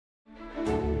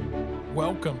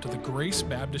Welcome to the Grace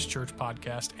Baptist Church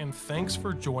podcast, and thanks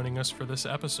for joining us for this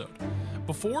episode.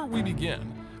 Before we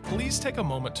begin, please take a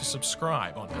moment to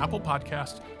subscribe on Apple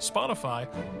Podcasts, Spotify,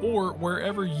 or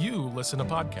wherever you listen to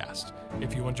podcasts.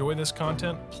 If you enjoy this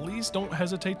content, please don't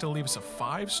hesitate to leave us a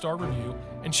 5-star review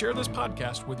and share this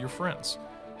podcast with your friends.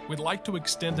 We'd like to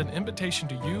extend an invitation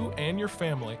to you and your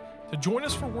family to join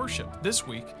us for worship this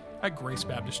week at Grace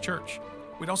Baptist Church.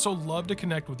 We'd also love to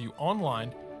connect with you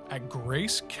online at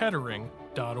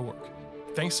gracekettering.org.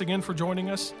 Thanks again for joining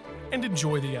us, and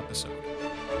enjoy the episode.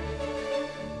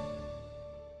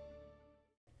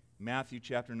 Matthew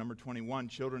chapter number 21,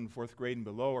 children in 4th grade and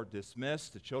below are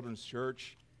dismissed. The Children's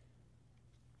Church,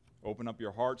 open up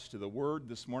your hearts to the Word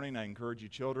this morning. I encourage you,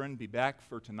 children, be back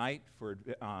for tonight for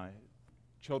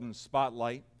Children's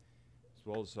Spotlight, as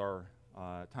well as our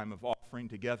time of offering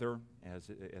together as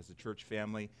a church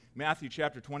family. Matthew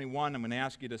chapter 21, I'm going to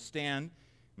ask you to stand.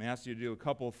 I'm going to ask you to do a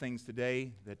couple of things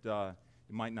today that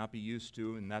you might not be used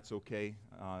to, and that's okay.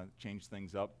 Change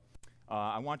things up.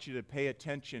 I want you to pay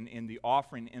attention in the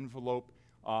offering envelope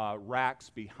racks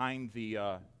behind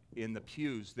in the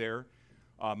pews there.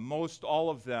 Most all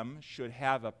of them should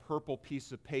have a purple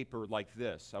piece of paper like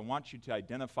this. I want you to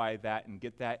identify that and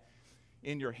get that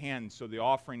in your hand. So the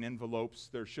offering envelopes,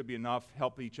 there should be enough.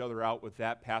 Help each other out with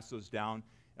that. Pass those down.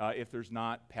 If there's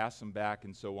not, pass them back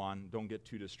and so on. Don't get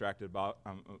too distracted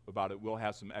about it. We'll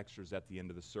have some extras at the end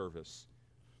of the service.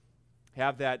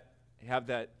 Have that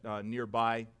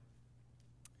nearby.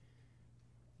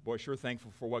 Boy, sure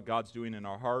thankful for what God's doing in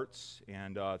our hearts,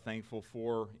 and thankful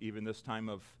for even this time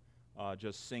of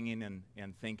just singing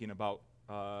and thinking about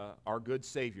our good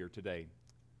Savior today.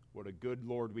 What a good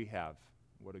Lord we have.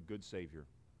 What a good Savior.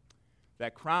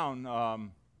 That crown, I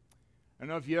don't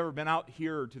know if you've ever been out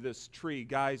here to this tree.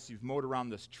 Guys, you've mowed around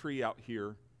this tree out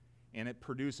here, and it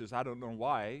produces, I don't know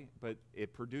why, but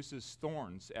it produces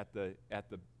thorns at the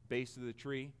base of the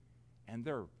tree, and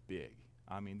they're big.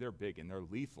 I mean, they're big, and they're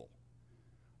lethal.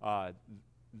 I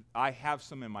have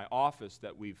some in my office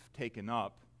that we've taken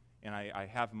up, and I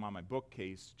have them on my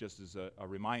bookcase just as a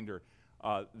reminder.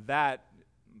 The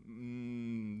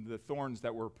thorns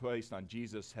that were placed on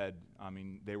Jesus' head, I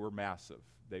mean, they were massive.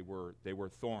 They were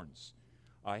thorns.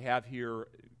 I have here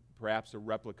perhaps a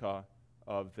replica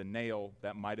of the nail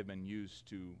that might have been used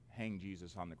to hang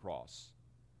Jesus on the cross.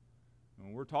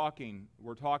 And we're talking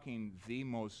the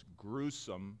most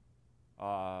gruesome,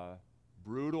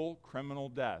 brutal criminal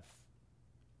death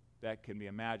that can be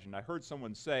imagined. I heard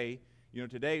someone say,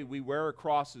 today we wear a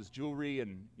cross as jewelry,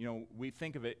 and we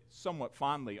think of it somewhat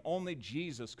fondly. Only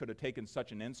Jesus could have taken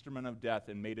such an instrument of death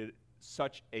and made it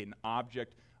such an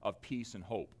object of peace and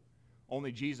hope.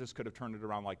 Only Jesus could have turned it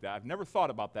around like that. I've never thought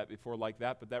about that before like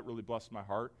that, but that really blessed my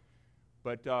heart.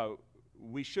 But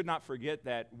we should not forget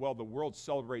that, the world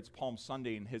celebrates Palm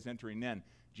Sunday and his entering in.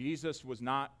 Jesus was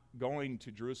not going to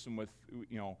Jerusalem with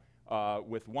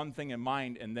one thing in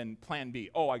mind and then plan B.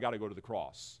 I got to go to the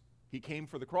cross. He came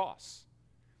for the cross.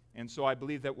 And so I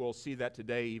believe that we'll see that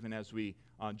today even as we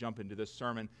jump into this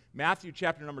sermon. Matthew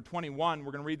chapter number 21,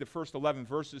 we're going to read the first 11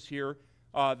 verses here,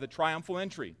 the triumphal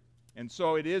entry. And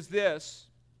so it is this: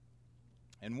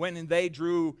 and when they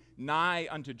drew nigh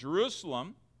unto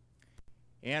Jerusalem,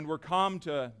 and were come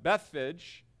to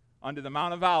Bethphage unto the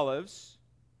Mount of Olives,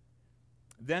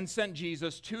 then sent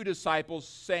Jesus 2 disciples,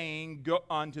 saying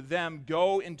unto them,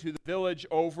 Go into the village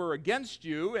over against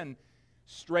you, and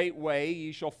straightway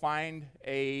ye shall find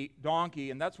a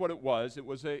donkey. And that's what it was. That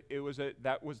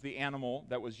was the animal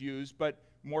that was used, but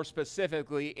more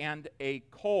specifically, and a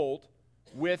colt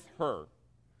with her.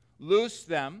 Loose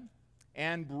them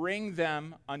and bring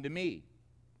them unto me.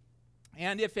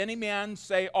 And if any man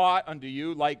say aught unto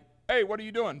you, like, hey, what are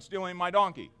you doing, stealing my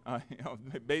donkey?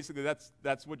 Basically, that's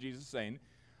what Jesus is saying.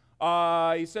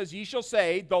 He says, ye shall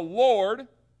say, the Lord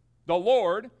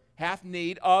hath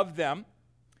need of them,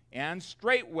 and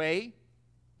straightway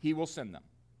he will send them.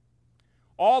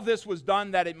 All this was done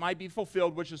that it might be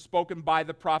fulfilled, which is spoken by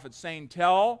the prophet, saying,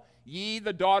 Tell ye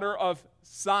the daughter of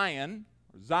Zion,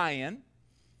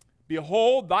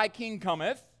 Behold, thy king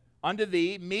cometh unto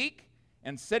thee, meek,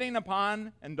 and sitting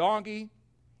upon a donkey,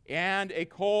 and a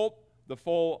colt, the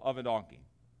foal of a donkey.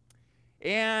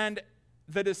 And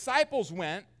the disciples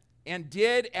went and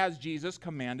did as Jesus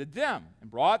commanded them,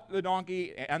 and brought the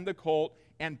donkey and the colt,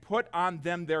 and put on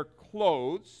them their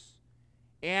clothes,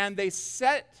 and they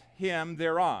set him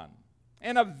thereon.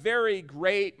 And a very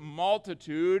great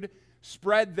multitude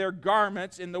spread their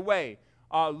garments in the way.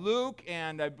 Luke,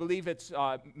 and I believe it's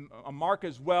Mark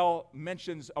as well,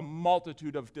 mentions a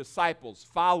multitude of disciples,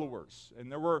 followers, and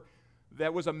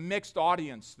that was a mixed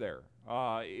audience there.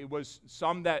 It was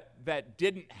some that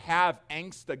didn't have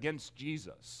angst against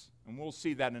Jesus. And we'll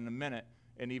see that in a minute,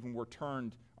 and even were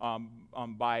turned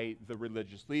by the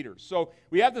religious leaders. So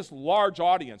we have this large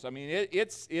audience. I mean,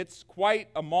 it's quite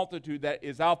a multitude that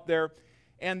is out there.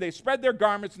 And they spread their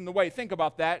garments in the way. Think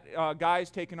about that. Guys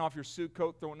taking off your suit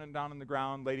coat, throwing it down on the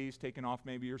ground. Ladies taking off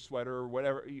maybe your sweater or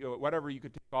whatever, whatever you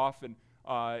could take off and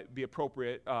be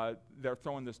appropriate. They're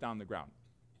throwing this down the ground.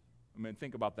 I mean,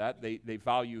 think about that. They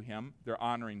value him. They're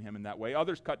honoring him in that way.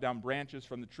 Others cut down branches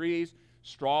from the trees,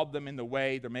 strawed them in the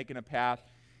way. They're making a path.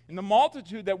 And the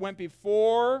multitude that went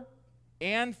before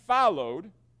and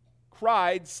followed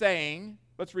cried, saying,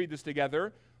 let's read this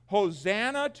together,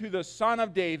 Hosanna to the Son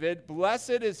of David. Blessed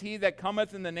is he that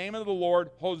cometh in the name of the Lord.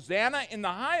 Hosanna in the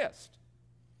highest.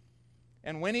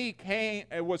 And when he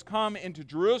was come into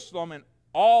Jerusalem, and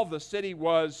all the city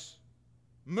was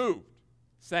moved,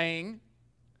 saying,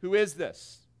 who is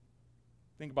this?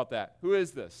 Think about that. Who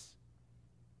is this?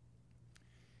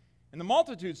 And the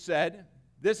multitude said,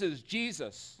 this is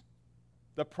Jesus,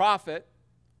 the prophet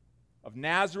of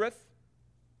Nazareth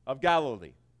of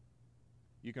Galilee.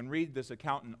 You can read this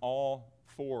account in all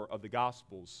 4 of the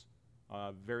Gospels,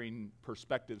 varying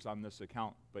perspectives on this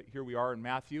account. But here we are in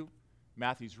Matthew.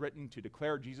 Matthew's written to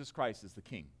declare Jesus Christ as the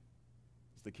King.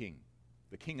 He's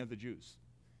the King of the Jews.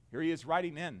 Here he is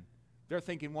writing in. They're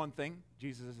thinking one thing.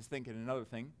 Jesus is thinking another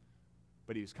thing.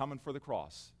 But he's coming for the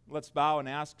cross. Let's bow and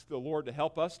ask the Lord to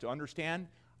help us to understand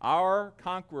our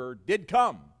conqueror did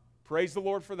come. Praise the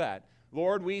Lord for that.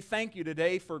 Lord, we thank you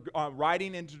today for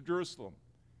riding into Jerusalem.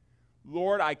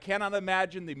 Lord, I cannot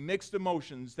imagine the mixed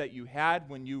emotions that you had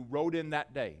when you rode in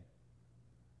that day.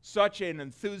 Such an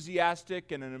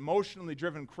enthusiastic and an emotionally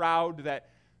driven crowd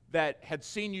that had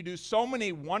seen you do so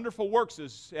many wonderful works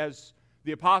as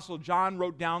the Apostle John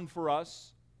wrote down for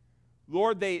us.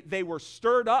 Lord, they were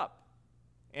stirred up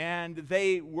and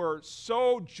they were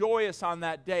so joyous on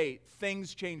that day.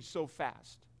 Things changed so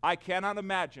fast. I cannot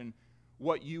imagine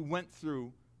what you went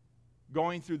through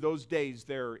going through those days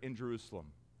there in Jerusalem.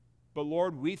 But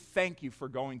Lord, we thank you for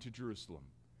going to Jerusalem.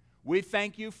 We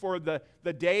thank you for the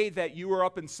day that you were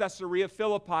up in Caesarea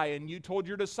Philippi and you told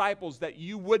your disciples that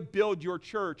you would build your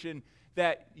church and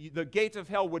that the gates of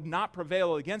hell would not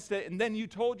prevail against it. And then you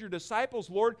told your disciples,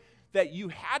 Lord, that you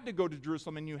had to go to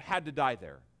Jerusalem and you had to die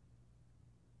there.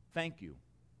 Thank you.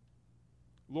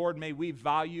 Lord, may we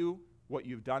value what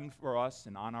you've done for us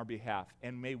and on our behalf,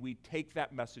 and may we take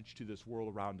that message to this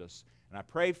world around us. And I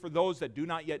pray for those that do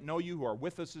not yet know you who are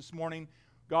with us this morning.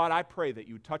 God, I pray that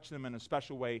you touch them in a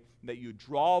special way, that you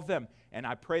draw them, and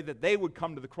I pray that they would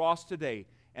come to the cross today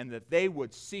and that they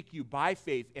would seek you by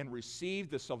faith and receive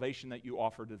the salvation that you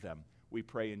offer to them. We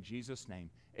pray in Jesus' name.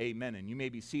 Amen. And you may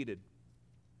be seated.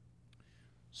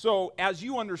 So, as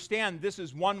you understand, this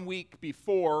is 1 week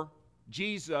before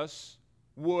Jesus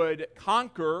would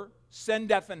conquer sin,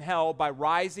 death, and hell by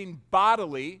rising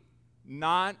bodily,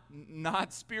 not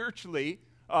spiritually,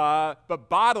 but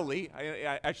bodily,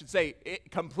 I should say,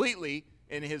 completely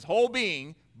in his whole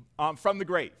being from the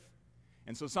grave.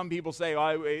 And so some people say,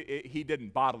 oh, he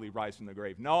didn't bodily rise from the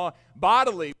grave. No,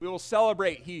 bodily, we will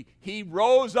celebrate. He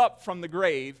rose up from the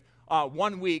grave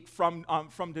 1 week from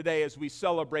today as we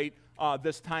celebrate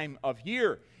this time of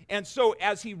year. And so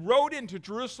as he rode into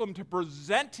Jerusalem to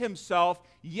present himself,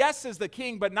 yes, as the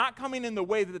king, but not coming in the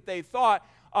way that they thought,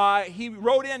 he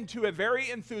rode into a very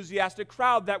enthusiastic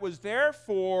crowd that was there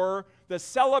for the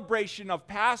celebration of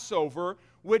Passover,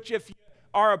 which if you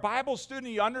are a Bible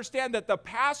student, you understand that the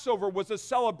Passover was a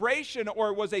celebration, or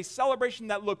it was a celebration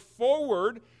that looked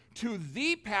forward to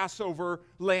the Passover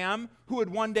lamb who would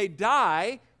one day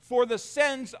die for the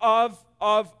sins of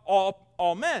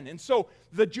all men. And so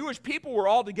the Jewish people were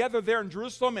all together there in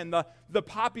Jerusalem, and the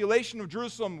population of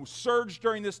Jerusalem surged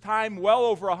during this time, well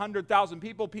over 100,000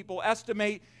 people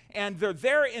estimate, and they're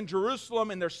there in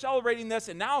Jerusalem, and they're celebrating this,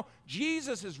 and now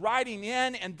Jesus is riding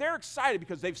in, and they're excited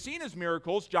because they've seen his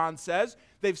miracles, John says.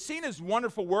 They've seen his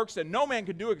wonderful works that no man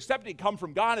could do except he come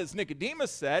from God, as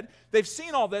Nicodemus said. They've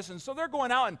seen all this, and so they're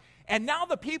going out, and now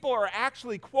the people are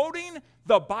actually quoting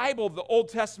the Bible, the Old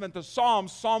Testament, the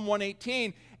Psalms, Psalm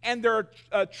 118, and they're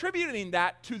attributing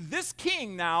that to this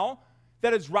king now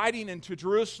that is riding into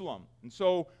Jerusalem. And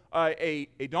so a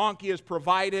donkey is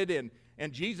provided,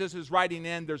 and Jesus is riding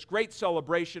in. There's great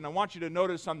celebration. I want you to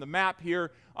notice on the map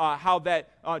here how that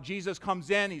Jesus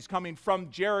comes in. He's coming from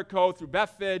Jericho through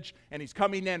Bethphage, and he's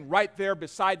coming in right there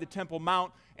beside the Temple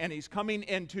Mount, and he's coming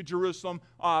into Jerusalem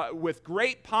with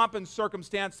great pomp and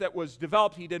circumstance that was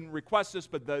developed. He didn't request this,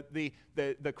 but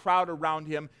the crowd around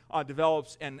him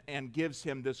develops and gives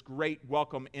him this great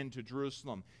welcome into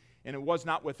Jerusalem. And it was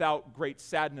not without great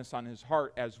sadness on his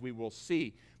heart, as we will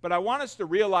see. But I want us to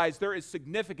realize there is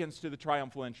significance to the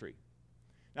triumphal entry.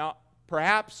 Now,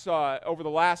 perhaps over the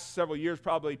last several years,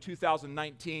 probably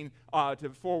 2019 to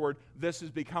forward, this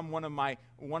has become one of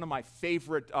my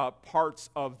favorite parts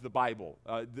of the Bible.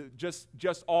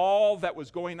 Just all that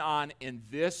was going on in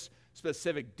this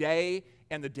specific day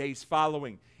and the days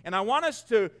following. And I want us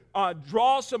to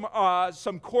draw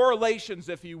some correlations,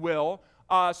 if you will,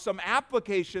 some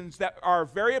applications that are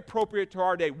very appropriate to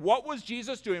our day. What was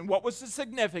Jesus doing? What was the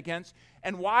significance?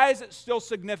 And why is it still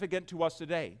significant to us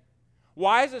today?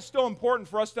 Why is it still important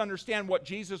for us to understand what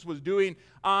Jesus was doing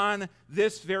on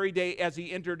this very day as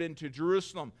he entered into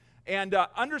Jerusalem? And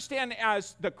understand,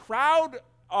 as the crowd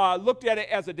looked at it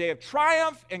as a day of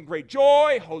triumph and great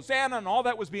joy, Hosanna, and all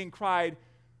that was being cried,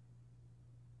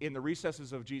 in the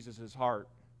recesses of Jesus' heart,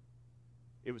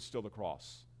 it was still the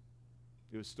cross.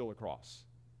 It was still a cross.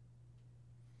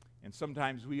 And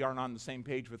sometimes we aren't on the same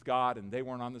page with God, and they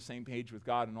weren't on the same page with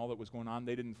God, and all that was going on,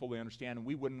 they didn't fully understand, and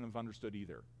we wouldn't have understood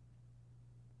either.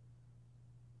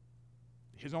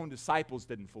 His own disciples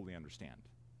didn't fully understand.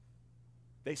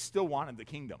 They still wanted the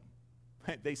kingdom.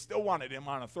 They still wanted him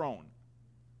on a throne.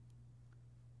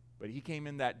 But he came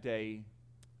in that day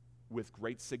with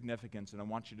great significance, and I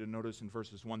want you to notice in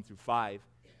verses 1 through 5,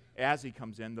 as he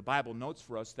comes in, the Bible notes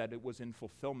for us that it was in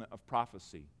fulfillment of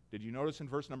prophecy. Did you notice in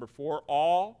verse number 4,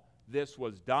 all this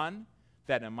was done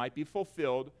that it might be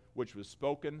fulfilled, which was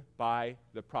spoken by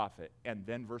the prophet. And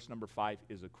then verse number 5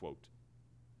 is a quote.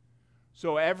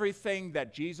 So everything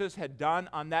that Jesus had done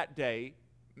on that day,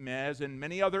 as in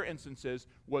many other instances,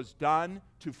 was done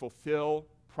to fulfill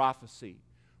prophecy.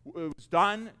 It was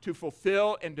done to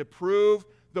fulfill and to prove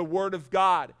the Word of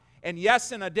God. And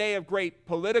yes, in a day of great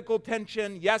political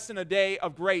tension, yes, in a day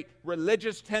of great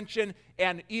religious tension,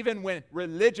 and even when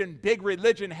religion, big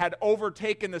religion, had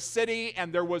overtaken the city,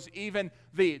 and there was even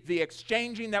the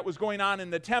exchanging that was going on in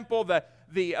the temple, the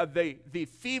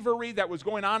thievery that was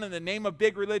going on in the name of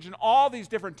big religion, all these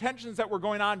different tensions that were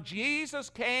going on,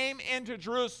 Jesus came into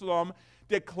Jerusalem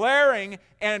declaring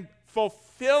and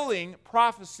fulfilling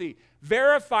prophecy,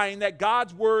 verifying that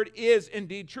God's word is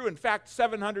indeed true. In fact,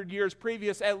 700 years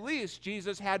previous at least,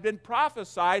 Jesus had been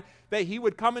prophesied that he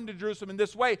would come into Jerusalem in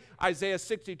this way. Isaiah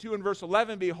 62 and verse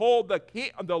 11, behold,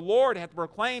 the Lord hath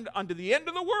proclaimed unto the end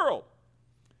of the world,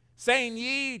 saying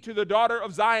ye to the daughter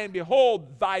of Zion,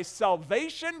 behold, thy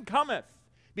salvation cometh.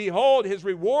 Behold, his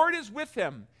reward is with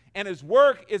him, and his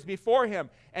work is before him.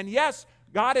 And yes,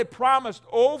 God had promised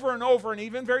over and over, and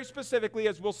even very specifically,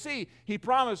 as we'll see, he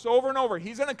promised over and over,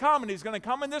 he's going to come, and he's going to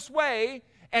come in this way,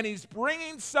 and he's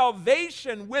bringing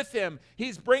salvation with him.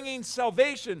 He's bringing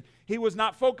salvation. He was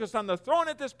not focused on the throne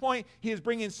at this point. He is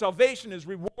bringing salvation. His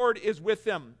reward is with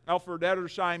him. Alfred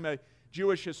Edersheim, a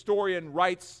Jewish historian,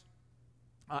 writes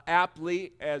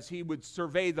aptly, as he would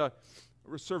survey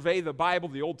the Bible,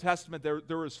 the Old Testament,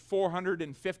 there was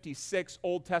 456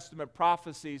 Old Testament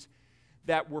prophecies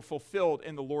that were fulfilled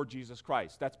in the Lord Jesus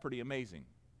Christ. That's pretty amazing.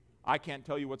 I can't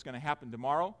tell you what's going to happen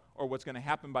tomorrow or what's going to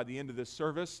happen by the end of this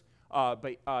service,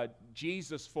 but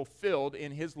Jesus fulfilled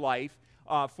in his life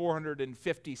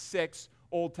 456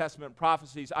 Old Testament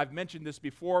prophecies. I've mentioned this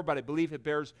before, but I believe it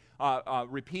bears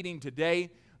repeating today,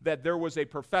 that there was a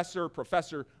Professor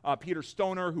Peter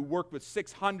Stoner, who worked with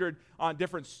 600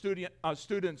 different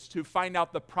students to find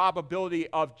out the probability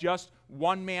of just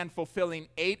one man fulfilling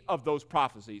 8 of those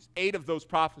prophecies. 8 of those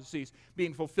prophecies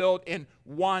being fulfilled in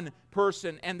one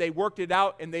person. And they worked it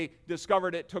out, and they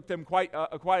discovered it took them quite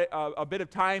a bit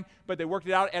of time, but they worked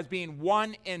it out as being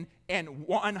 1 in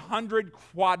 100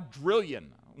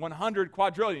 quadrillion. 100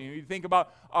 quadrillion. You think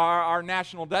about our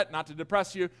national debt, not to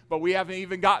depress you, but we haven't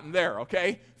even gotten there,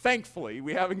 okay? Thankfully,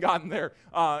 we haven't gotten there.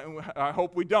 I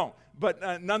hope we don't.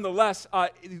 But nonetheless,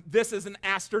 this is an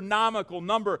astronomical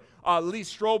number. Lee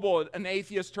Strobel, an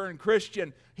atheist turned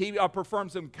Christian, he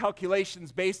performed some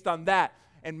calculations based on that.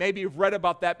 And maybe you've read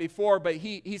about that before, but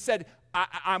he said,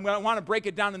 I'm going to want to break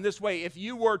it down in this way. If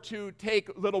you were to take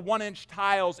little 1-inch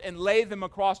tiles and lay them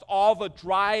across all the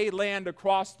dry land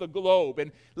across the globe,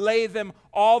 and lay them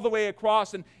all the way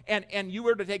across, and you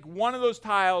were to take one of those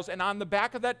tiles, and on the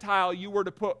back of that tile you were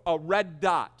to put a red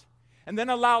dot, and then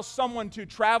allow someone to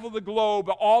travel the globe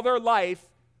all their life,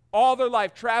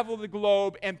 travel the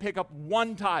globe and pick up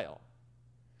one tile.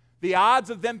 The odds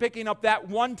of them picking up that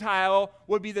one tile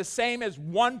would be the same as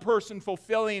one person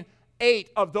fulfilling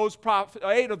 8 of those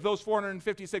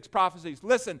 456 prophecies.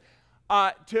 Listen,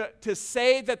 to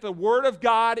say that the Word of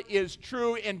God is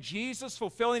true and Jesus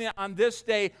fulfilling it on this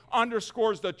day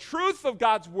underscores the truth of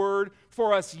God's Word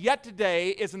for us yet today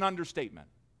is an understatement.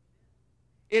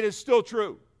 It is still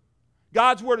true.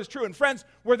 God's word is true. And friends,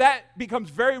 where that becomes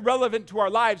very relevant to our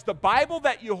lives, the Bible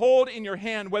that you hold in your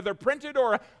hand, whether printed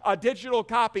or a digital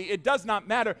copy, it does not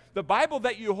matter. The Bible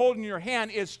that you hold in your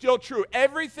hand is still true.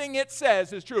 Everything it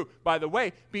says is true. By the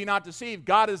way, be not deceived.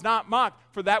 God is not mocked.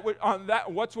 For that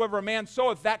whatsoever a man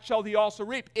soweth, that shall he also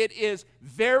reap. It is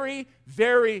very,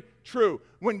 very true.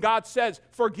 When God says,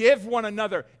 forgive one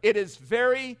another, it is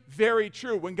very, very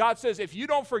true. When God says, if you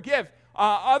don't forgive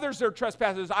others their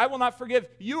trespasses, I will not forgive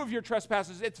you of your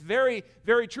trespasses. It's very,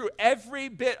 very true. Every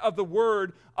bit of the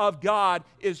word of God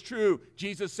is true.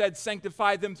 Jesus said,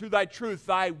 sanctify them through thy truth.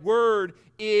 Thy word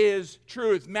is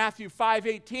truth. Matthew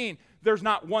 5:18, there's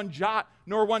not one jot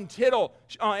nor one tittle,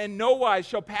 in no wise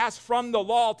shall pass from the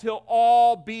law till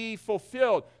all be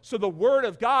fulfilled. So the word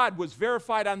of God was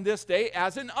verified on this day,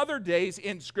 as in other days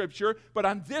in Scripture, but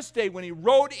on this day when he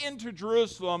rode into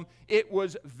Jerusalem, it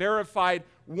was verified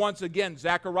once again.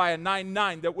 Zechariah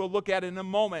 9:9, that we'll look at in a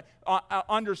moment,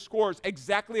 underscores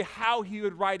exactly how he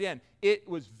would ride in. It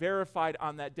was verified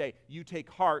on that day. You take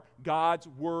heart, God's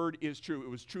word is true. It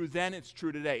was true then, it's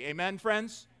true today. Amen,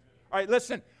 friends? All right,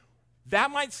 listen.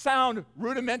 That might sound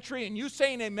rudimentary, and you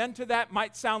saying amen to that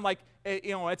might sound like,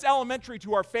 it's elementary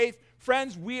to our faith.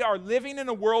 Friends, we are living in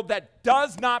a world that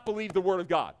does not believe the Word of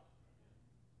God.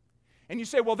 And you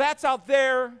say, well, that's out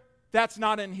there, that's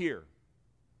not in here.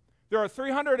 There are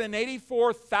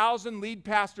 384,000 lead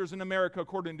pastors in America,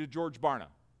 according to George Barna.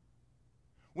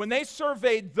 When they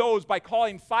surveyed those by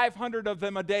calling 500 of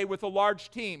them a day with a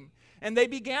large team, and they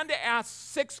began to ask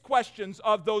 6 questions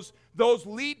of those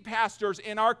lead pastors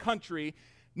in our country.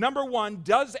 Number 1,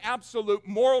 does absolute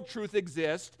moral truth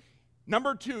exist?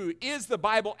 Number 2, is the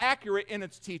Bible accurate in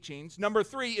its teachings? Number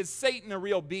 3, is Satan a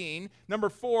real being? Number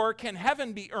 4, can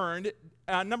heaven be earned?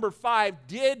 Number 5,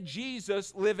 did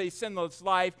Jesus live a sinless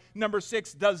life? Number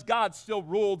 6, does God still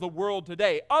rule the world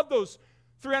today? Of those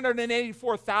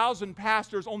 384,000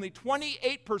 pastors, only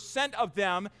 28% of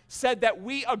them said that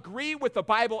we agree with the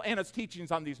Bible and its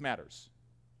teachings on these matters.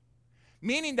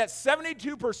 Meaning that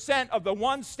 72% of the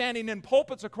ones standing in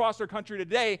pulpits across our country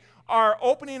today are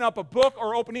opening up a book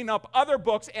or opening up other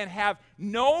books and have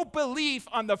no belief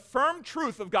on the firm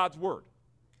truth of God's Word.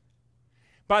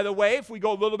 By the way, if we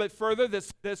go a little bit further,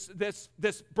 this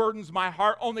burdens my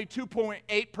heart. Only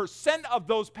 2.8% of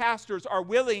those pastors are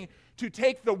willing to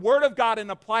take the Word of God and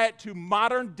apply it to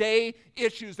modern day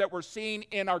issues that we're seeing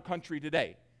in our country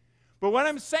today. But what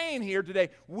I'm saying here today,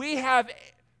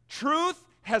 truth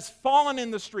has fallen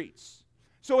in the streets.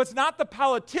 So it's not the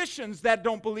politicians that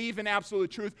don't believe in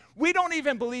absolute truth. We don't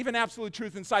even believe in absolute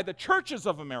truth inside the churches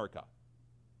of America.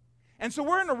 And so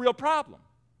we're in a real problem.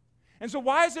 And so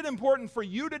why is it important for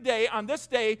you today, on this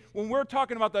day, when we're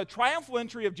talking about the triumphal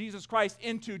entry of Jesus Christ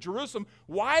into Jerusalem,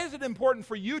 why is it important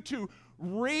for you to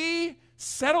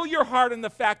resettle your heart in the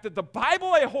fact that the Bible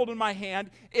I hold in my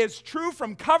hand is true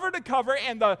from cover to cover,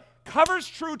 and the cover's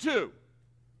true too?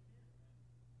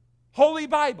 Holy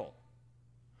Bible.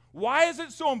 Why is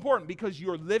it so important? Because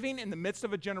you're living in the midst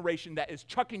of a generation that is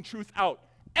chucking truth out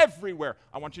everywhere.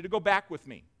 I want you to go back with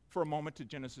me for a moment to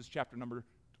Genesis chapter number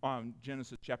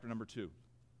 2.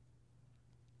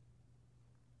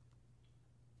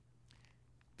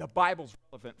 The Bible's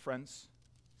relevant, friends.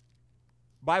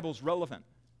 Bible's relevant.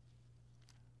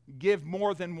 Give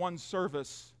more than one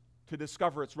service to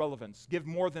discover its relevance. Give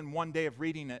more than one day of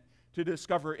reading it to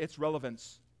discover its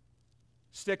relevance.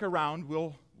 Stick around.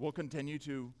 We'll continue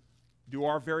to do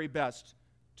our very best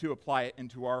to apply it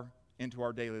into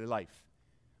our daily life.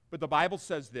 But the Bible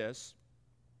says this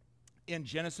in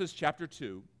Genesis chapter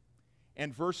 2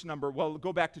 and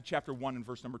go back to chapter 1 and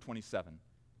verse number 27.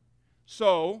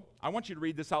 So, I want you to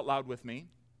read this out loud with me.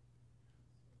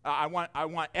 I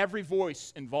want every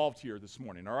voice involved here this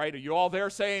morning, all right? Are you all there?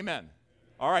 Say amen.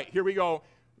 All right, here we go.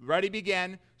 Ready,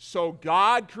 begin. So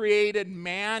God created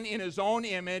man in his own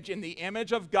image. In the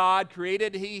image of God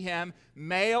created he him.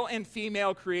 Male and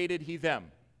female created he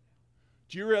them.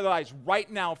 Do you realize right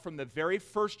now, from the very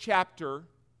first chapter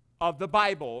of the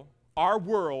Bible, our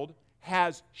world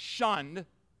has shunned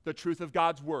the truth of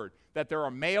God's word, that there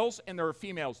are males and there are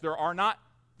females. There are not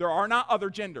other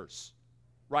genders,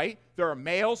 right? There are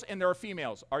males and there are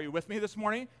females. Are you with me this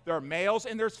morning? There are males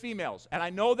and there's females. And I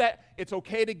know that it's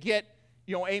okay to get,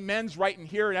 amens right in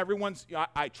here, and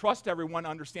I trust everyone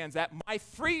understands that. My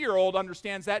 3-year-old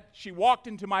understands that. She walked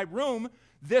into my room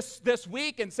this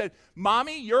week and said,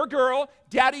 "Mommy, you're a girl.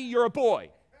 Daddy, you're a boy."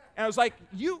 And I was like,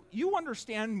 you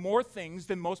understand more things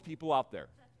than most people out there.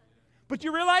 But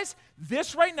you realize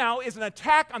this right now is an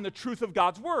attack on the truth of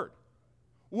God's word.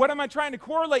 What am I trying to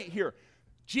correlate here?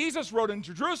 Jesus wrote in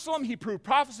Jerusalem. He proved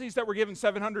prophecies that were given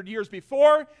 700 years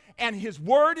before, and his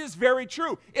word is very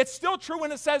true. It's still true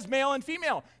when it says male and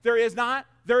female. There is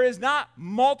not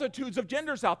multitudes of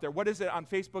genders out there. What is it on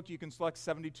Facebook? You can select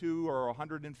 72 or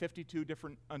 152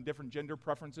 different gender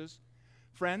preferences.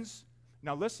 Friends,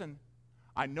 now listen,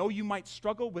 I know you might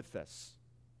struggle with this.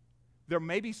 There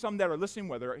may be some that are listening,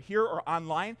 whether here or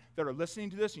online, that are listening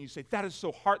to this, and you say, that is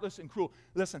so heartless and cruel.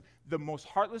 Listen, the most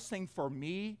heartless thing for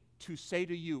me to say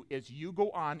to you is you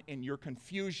go on in your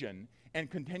confusion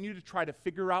and continue to try to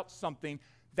figure out something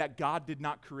that God did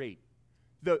not create.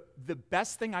 The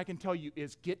best thing I can tell you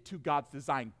is get to God's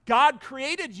design. God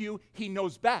created you. He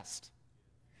knows best.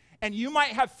 And you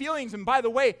might have feelings, and by the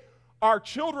way, our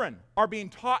children are being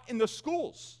taught in the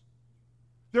schools.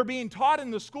 They're being taught in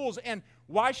the schools, and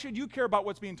why should you care about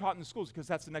what's being taught in the schools? Because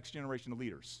that's the next generation of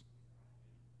leaders.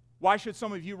 Why should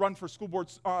some of you run for school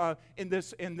boards in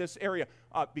this area?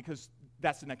 Because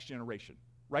that's the next generation,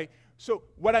 right? So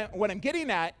what I'm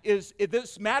getting at is, in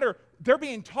this matter, they're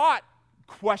being taught,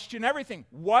 question everything.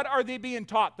 What are they being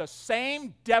taught? The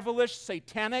same devilish,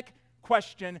 satanic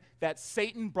question that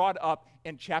Satan brought up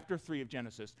in chapter 3 of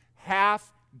Genesis.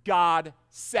 Hath God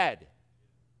said?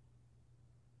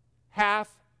 Hath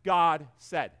God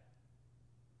said?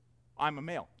 I'm a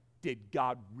male. Did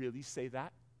God really say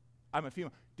that? I'm a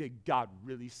female. Did God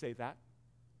really say that?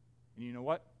 And you know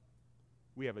what?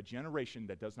 We have a generation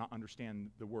that does not understand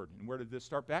the word. And where did this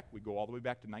start back? We go all the way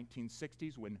back to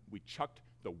 1960s when we chucked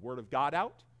the word of God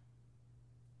out.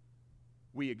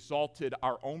 We exalted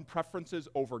our own preferences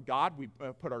over God. We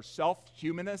put ourselves,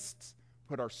 humanists,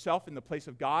 put ourselves in the place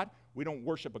of God. We don't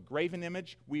worship a graven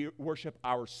image. We worship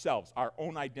ourselves, our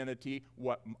own identity,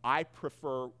 what I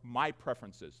prefer, my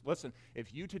preferences. Listen,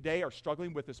 if you today are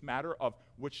struggling with this matter of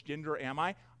which gender am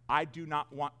I do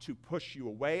not want to push you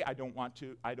away. I don't want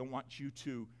you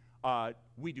to,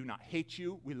 we do not hate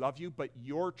you. We love you, but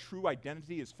your true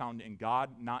identity is found in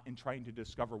God, not in trying to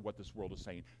discover what this world is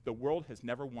saying. The world has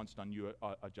never once done you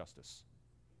a justice.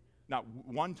 Not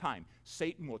one time.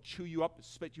 Satan will chew you up,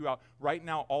 spit you out. Right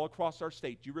now, all across our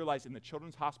state, do you realize in the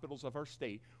children's hospitals of our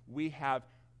state, we have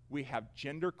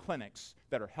gender clinics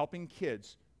that are helping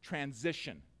kids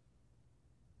transition.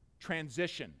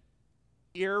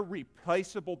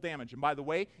 Irreplaceable damage. And by the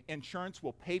way, insurance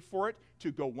will pay for it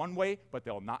to go one way, but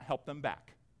they'll not help them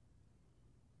back.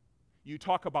 You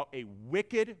talk about a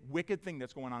wicked, wicked thing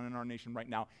that's going on in our nation right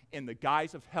now in the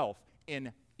guise of health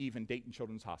in even Dayton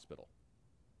Children's Hospital.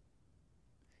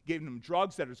 Giving them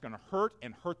drugs that is going to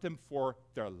hurt them for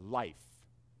their life.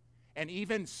 And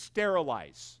even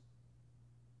sterilize.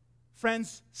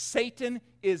 Friends, Satan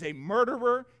is a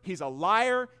murderer. He's a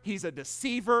liar. He's a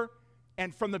deceiver.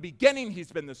 And from the beginning,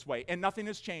 he's been this way. And nothing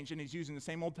has changed. And he's using the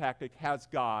same old tactic, has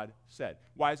God said.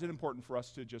 Why is it important for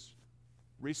us to just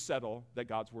resettle that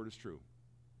God's word is true?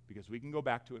 Because we can go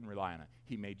back to it and rely on it.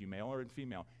 He made you male or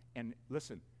female. And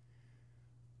listen,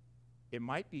 it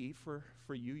might be for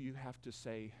you, you have to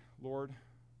say, Lord,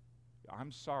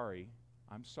 I'm sorry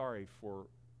for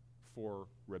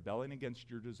rebelling against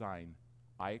your design.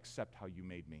 I accept how you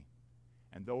made me.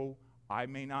 And though I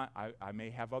may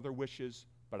have other wishes,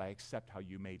 but I accept how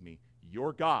you made me.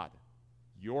 Your God,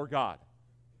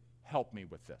 help me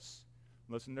with this.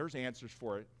 Listen, there's answers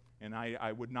for it, and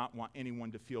I would not want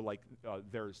anyone to feel like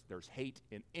there's hate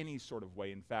in any sort of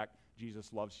way. In fact,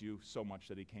 Jesus loves you so much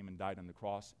that he came and died on the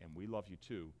cross, and we love you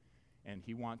too. And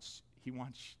he wants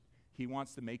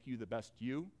to make you the best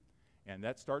you, and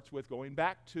that starts with going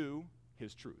back to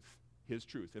his truth,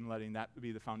 and letting that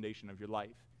be the foundation of your life.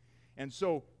 And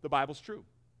so the Bible's true.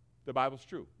 The Bible's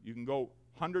true. You can go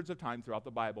hundreds of times throughout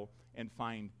the Bible and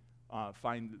find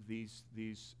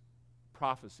these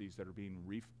prophecies that are being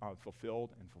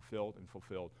fulfilled and fulfilled and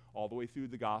fulfilled. All the way through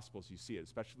the Gospels, you see it,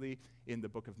 especially in the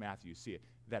book of Matthew, you see it,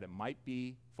 that it might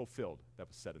be fulfilled that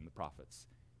was said in the prophets.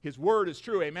 His word is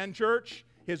true. Amen, church?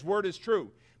 His word is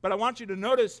true. But I want you to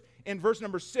notice in verse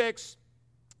number 6,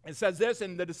 it says this,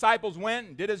 and the disciples went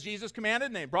and did as Jesus commanded,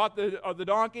 and they brought the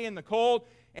donkey and the colt,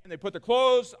 and they put the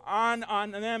clothes on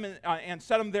them and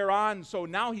set them thereon. So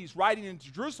now he's riding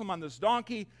into Jerusalem on this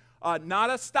donkey, not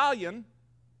a stallion.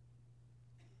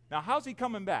 Now, how's he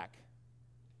coming back?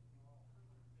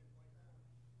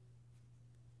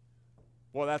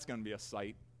 Well, that's going to be a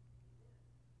sight.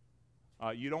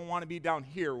 You don't want to be down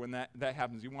here when that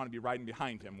happens. You want to be riding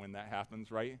behind him when that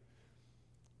happens, right?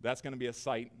 That's going to be a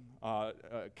sight,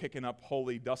 kicking up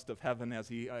holy dust of heaven as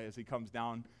he comes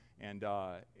down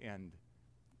and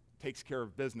takes care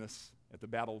of business at the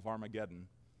Battle of Armageddon.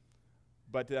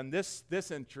 But then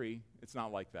this entry, it's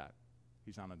not like that.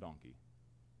 He's on a donkey.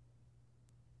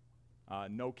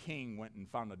 no king went and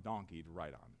found a donkey to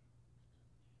ride on.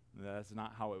 That's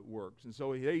not how it works. And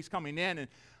so he's coming in. And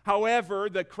however,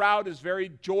 the crowd is very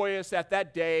joyous at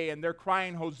that day, and they're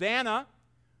crying, Hosanna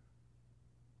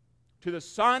to the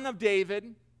Son of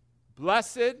David.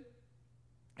 Blessed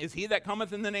is he that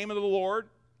cometh in the name of the Lord.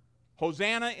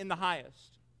 Hosanna in the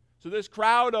highest. So this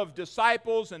crowd of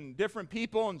disciples and different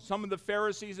people, and some of the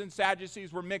Pharisees and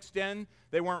Sadducees were mixed in.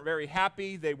 They weren't very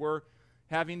happy. They were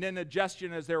having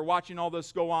indigestion as they were watching all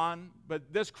this go on.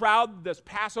 But this crowd, this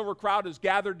Passover crowd, is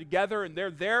gathered together, and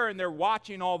they're there and they're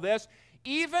watching all this.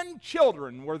 Even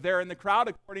children were there in the crowd,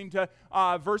 according to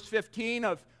verse 15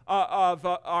 of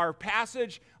our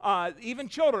passage. Even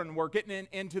children were getting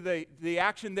into the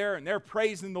action there, and they're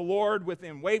praising the Lord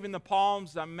and waving the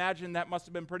palms. I imagine that must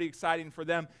have been pretty exciting for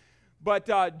them.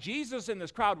 But Jesus and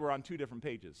this crowd were on two different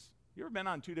pages. You ever been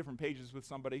on two different pages with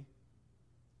somebody?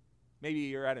 Maybe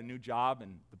you're at a new job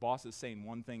and the boss is saying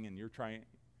one thing and you're trying,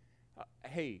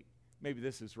 hey, maybe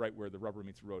this is right where the rubber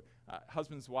meets the road.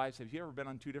 Husbands, wives, have you ever been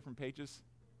on two different pages?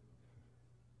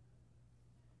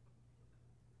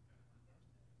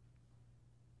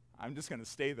 I'm just going to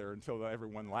stay there until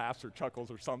everyone laughs or chuckles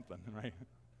or something, right?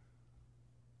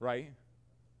 Right?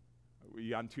 Were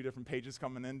you on two different pages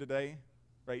coming in today?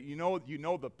 Right? You know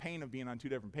the pain of being on two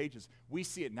different pages. We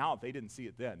see it now. They didn't see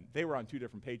it then. They were on two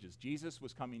different pages. Jesus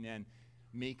was coming in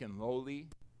meek and lowly,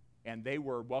 and they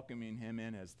were welcoming him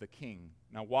in as the king.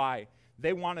 Now why?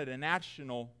 They wanted a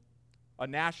national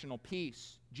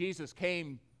peace. Jesus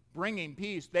came bringing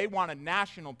peace. They wanted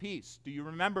national peace. Do you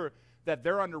remember that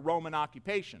they're under Roman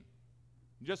occupation?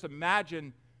 Just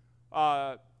imagine,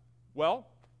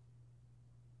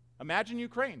 imagine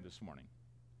Ukraine this morning.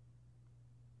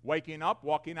 Waking up,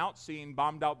 walking out, seeing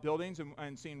bombed out buildings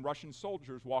and seeing Russian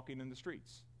soldiers walking in the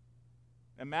streets.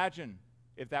 Imagine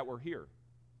if that were here.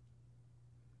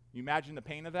 You imagine the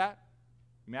pain of that?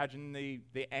 Imagine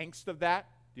the angst of that,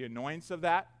 the annoyance of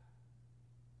that.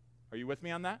 Are you with me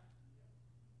on that?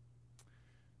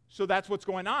 So that's what's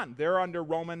going on. They're under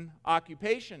Roman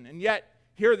occupation. And yet,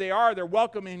 here they are. They're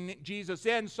welcoming Jesus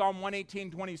in. Psalm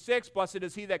 118:26, blessed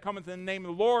is he that cometh in the name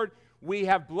of the Lord. We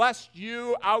have blessed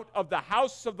you out of the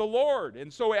house of the Lord.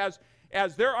 And so as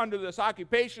they're under this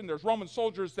occupation, there's Roman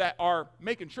soldiers that are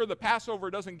making sure the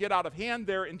Passover doesn't get out of hand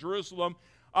there in Jerusalem.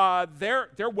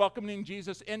 They're welcoming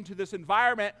Jesus into this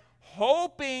environment,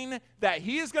 hoping that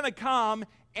he's going to come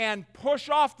and push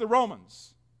off the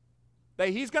Romans, that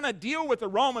he's going to deal with the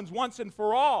Romans once and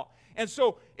for all. And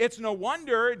so it's no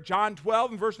wonder, John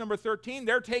 12 and verse number 13,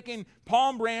 they're taking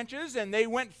palm branches and they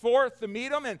went forth to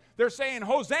meet him, and they're saying,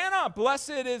 Hosanna, blessed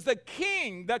is the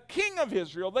King of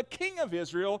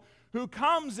Israel, who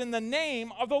comes in the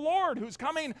name of the Lord, who's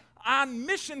coming on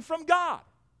mission from God.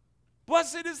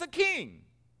 Blessed is the King.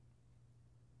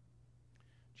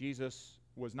 Jesus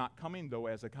was not coming, though,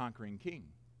 as a conquering king.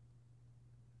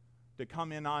 To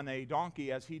come in on a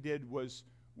donkey as he did was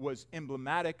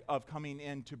emblematic of coming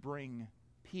in to bring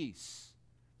peace.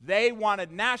 They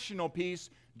wanted national peace.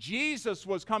 Jesus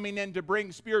was coming in to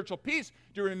bring spiritual peace.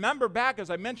 Do you remember back, as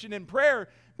I mentioned in prayer,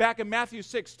 back in Matthew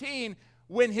 16,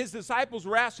 when his disciples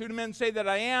were asked, who do men say that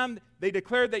I am? They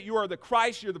declared that you are the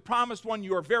Christ, you're the promised one,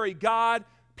 you are very God.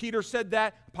 Peter said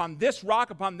that, upon this rock,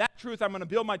 upon that truth, I'm going to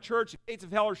build my church. The gates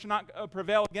of hell shall not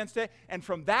prevail against it. And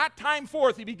from that time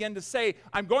forth, he began to say,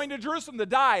 I'm going to Jerusalem to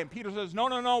die. And Peter says,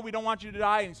 no, we don't want you to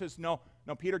die. And he says, no,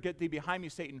 Peter, get thee behind me,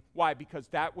 Satan. Why? Because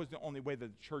that was the only way that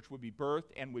the church would be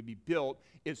birthed and would be built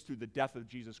is through the death of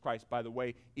Jesus Christ. By the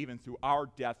way, even through our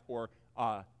death or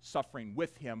suffering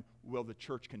with him, will the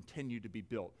church continue to be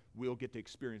built. We'll get to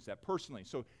experience that personally.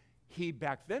 So he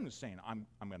back then was saying, I'm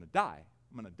going to die.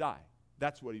 I'm going to die.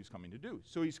 That's what he's coming to do.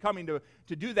 So he's coming to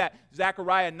do that.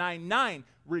 Zechariah 9:9,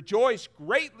 rejoice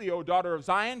greatly, O daughter of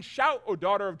Zion. Shout, O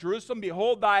daughter of Jerusalem.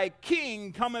 Behold, thy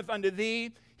king cometh unto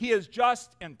thee. He is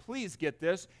just, and please get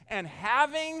this, and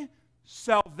having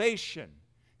salvation.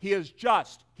 He is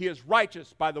just. He is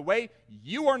righteous. By the way,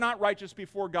 you are not righteous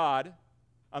before God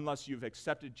unless you've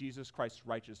accepted Jesus Christ's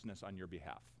righteousness on your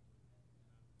behalf.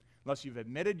 Unless you've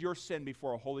admitted your sin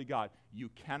before a holy God, you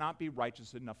cannot be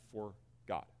righteous enough for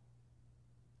God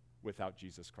without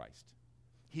Jesus Christ.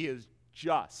 He is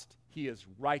just. He is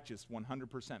righteous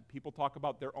 100%. People talk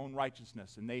about their own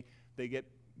righteousness, and they get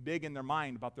big in their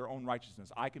mind about their own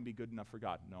righteousness. I can be good enough for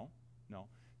God. No.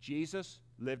 Jesus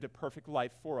lived a perfect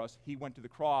life for us. He went to the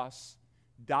cross,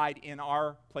 died in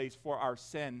our place for our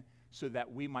sin, so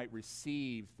that we might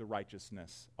receive the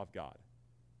righteousness of God.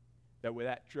 That with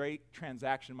that great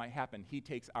transaction might happen, he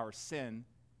takes our sin,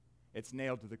 it's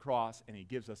nailed to the cross, and he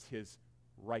gives us his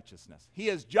righteousness. He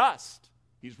is just.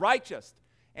 He's righteous.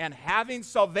 And having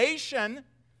salvation,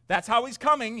 That's how he's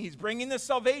coming. He's bringing this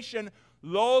salvation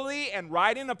lowly and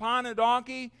riding upon a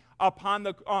donkey, upon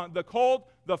the colt,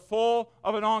 the foal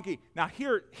of a donkey. Now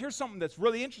here's something that's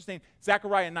really interesting.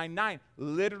 Zechariah 9:9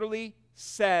 literally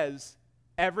says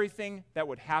everything that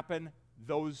would happen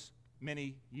those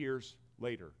many years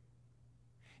later.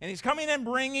 And he's coming and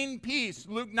bringing peace.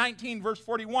 Luke 19, verse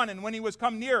 41, and when he was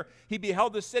come near, he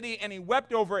beheld the city, and he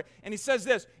wept over it. And he says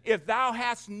this, if thou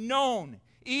hast known,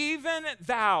 even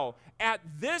thou, at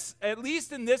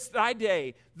least in this thy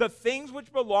day, the things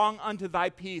which belong unto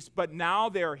thy peace, but now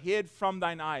they are hid from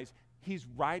thine eyes. He's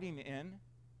riding in,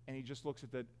 and he just looks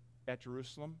at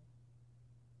Jerusalem.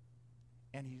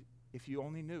 And if you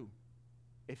only knew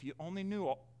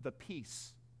the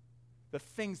peace, the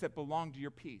things that belong to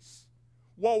your peace,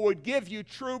 what would give you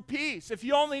true peace? If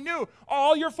you only knew,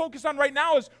 all you're focused on right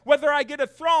now is whether I get a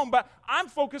throne, but I'm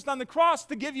focused on the cross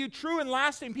to give you true and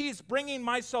lasting peace, bringing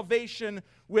my salvation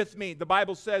with me. The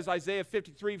Bible says, Isaiah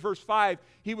 53, verse 5,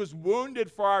 he was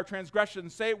wounded for our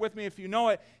transgressions. Say it with me if you know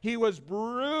it. He was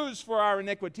bruised for our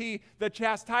iniquity. The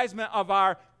chastisement of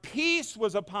our peace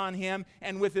was upon him,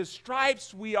 and with his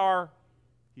stripes we are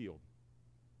healed.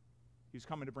 He's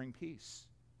coming to bring peace.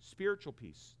 Spiritual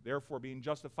peace. Therefore, being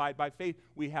justified by faith,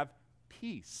 we have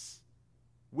peace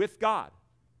with God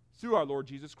through our Lord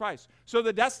Jesus Christ. So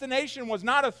the destination was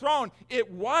not a throne.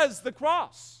 It was the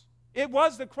cross. It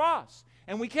was the cross.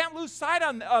 And we can't lose sight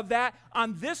of that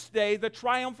on this day, the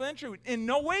triumphal entry. In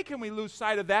no way can we lose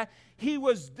sight of that. He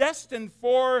was destined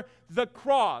for the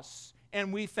cross,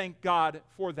 and we thank God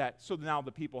for that. So now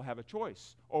the people have a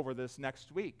choice over this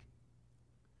next week.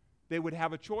 They would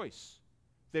have a choice.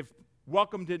 They've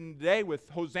welcomed him today with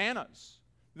hosannas.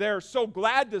 They're so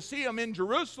glad to see him in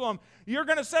Jerusalem. You're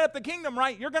going to set up the kingdom,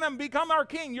 right? You're going to become our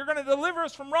king. You're going to deliver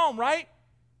us from Rome, right?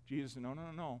 Jesus said,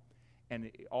 no. And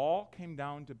it all came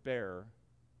down to bear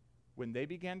when they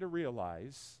began to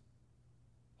realize,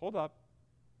 hold up,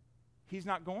 he's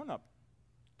not going up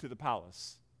to the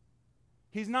palace.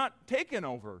 He's not taken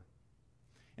over.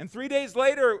 And 3 days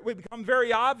later, it would become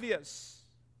very obvious.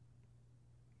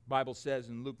 Bible says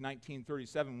in Luke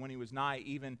 19:37, when he was nigh,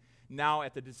 even now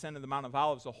at the descent of the Mount of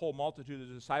Olives, the whole multitude of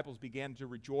the disciples began to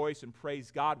rejoice and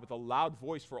praise God with a loud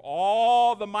voice for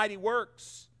all the mighty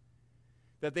works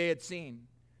that they had seen,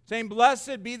 saying,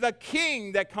 blessed be the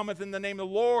King that cometh in the name of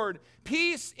the Lord,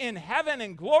 peace in heaven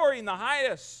and glory in the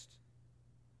highest.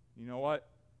 You know what?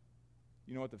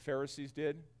 You know what the Pharisees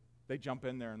did? They jump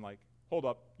in there and like, hold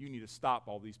up, you need to stop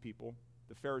all these people.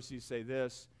 The Pharisees say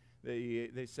this.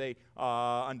 They say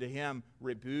unto him,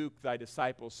 rebuke thy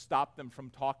disciples, stop them from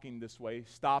talking this way,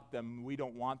 stop them, we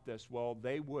don't want this. Well,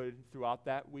 they would, throughout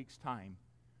that week's time,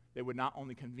 they would not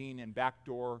only convene in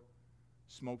backdoor,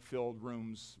 smoke-filled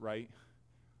rooms, right?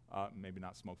 Maybe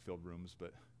not smoke-filled rooms,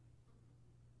 but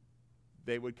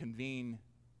they would convene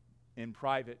in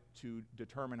private to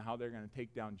determine how they're going to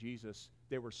take down Jesus.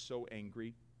 They were so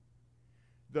angry.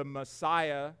 The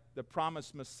Messiah, the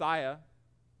promised Messiah,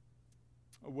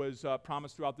 was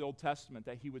promised throughout the Old Testament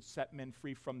that he would set men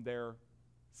free from their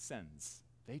sins.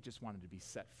 They just wanted to be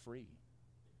set free.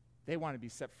 They wanted to be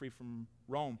set free from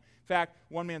Rome. In fact,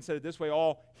 one man said it this way,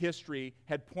 all history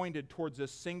had pointed towards a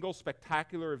single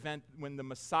spectacular event when the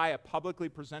Messiah publicly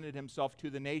presented himself to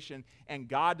the nation, and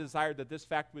God desired that this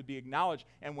fact would be acknowledged.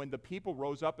 And when the people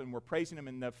rose up and were praising him,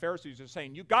 and the Pharisees were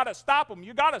saying, you got to stop him,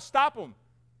 you got to stop him,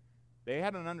 they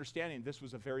had an understanding this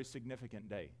was a very significant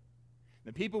day.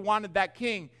 The people wanted that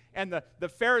king, and the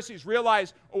Pharisees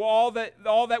realized all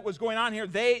that was going on here.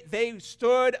 They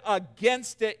stood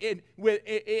against it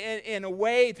in a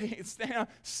way to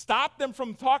stop them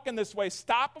from talking this way,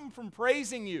 stop them from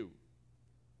praising you.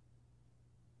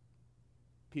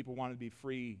 People wanted to be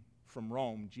free from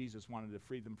Rome. Jesus wanted to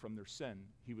free them from their sin.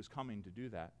 He was coming to do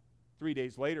that. 3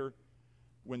 days later,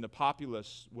 when the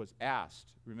populace was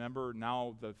asked, remember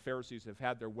now the Pharisees have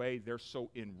had their way. They're so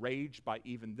enraged by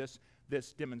even this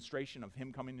demonstration of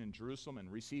him coming in Jerusalem and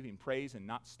receiving praise and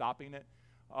not stopping it.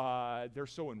 They're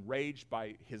so enraged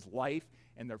by his life,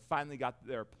 and they're finally got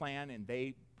their plan, and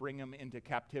they bring him into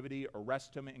captivity,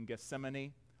 arrest him in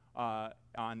Gethsemane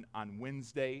on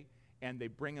Wednesday, and they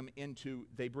bring him into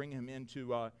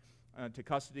to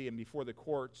custody and before the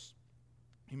courts.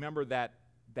 Remember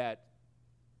that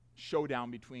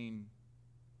showdown between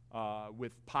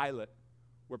with Pilate,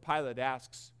 where Pilate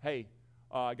asks, "Hey,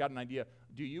 I got an idea.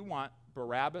 Do you want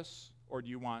Barabbas or do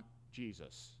you want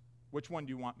Jesus? Which one do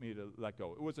you want me to let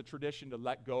go?" It was a tradition to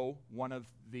let go one of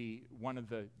the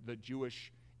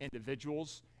Jewish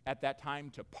individuals at that time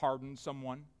to pardon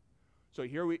someone. So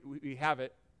here we have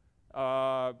it.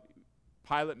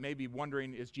 Pilate may be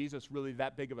wondering, is Jesus really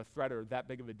that big of a threat or that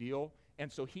big of a deal?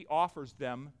 And so he offers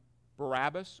them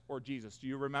Barabbas or Jesus. Do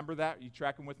you remember that? Are you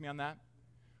tracking with me on that?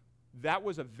 That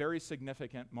was a very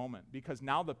significant moment because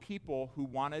now the people who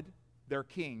wanted their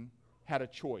king had a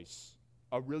choice,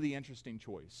 a really interesting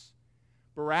choice.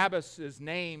 Barabbas'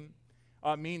 name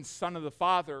means son of the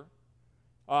Father.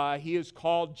 He is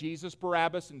called Jesus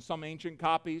Barabbas in some ancient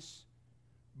copies.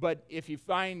 But if you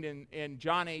find in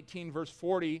John 18, verse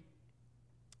 40,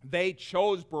 they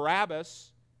chose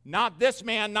Barabbas, not this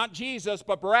man, not Jesus,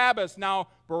 but Barabbas. Now,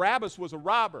 Barabbas was a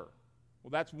robber.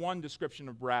 Well, that's one description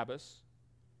of Barabbas.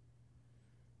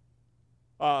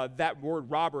 That word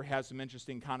robber has some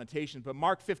interesting connotations. But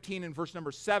Mark 15 and verse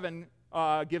number 7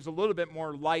 gives a little bit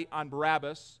more light on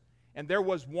Barabbas. And there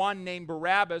was one named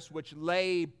Barabbas which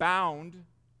lay bound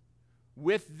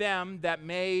with them that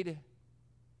made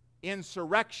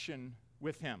insurrection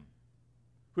with him,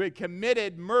 who had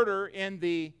committed murder in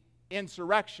the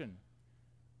insurrection.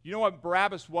 You know what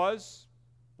Barabbas was?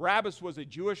 Barabbas was a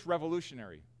Jewish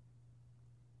revolutionary.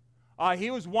 He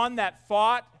was one that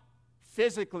fought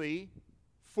physically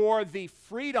for the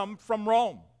freedom from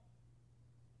Rome.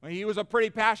 He was a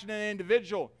pretty passionate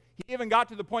individual. He even got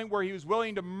to the point where he was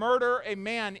willing to murder a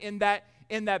man in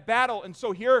that battle. And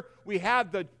so here we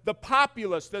have the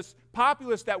populace, this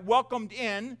populace that welcomed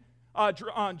in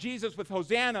Jesus with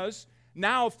hosannas.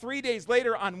 Now 3 days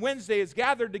later on Wednesday is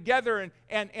gathered together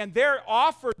and they're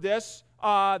offered this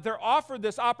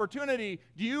opportunity.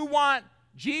 Do you want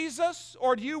Jesus,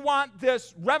 or do you want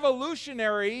this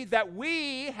revolutionary that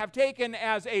we have taken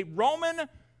as a Roman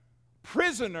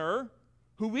prisoner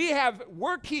who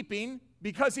we're keeping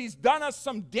because he's done us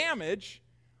some damage?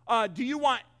 Do you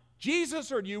want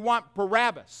Jesus or do you want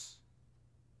Barabbas?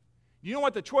 You know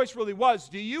what the choice really was?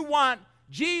 Do you want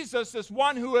Jesus, this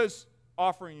one who is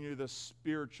offering you the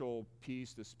spiritual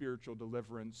peace, the spiritual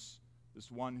deliverance, this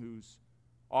one who's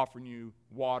offering you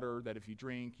water that if you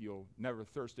drink, you'll never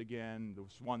thirst again.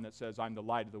 There's one that says, I'm the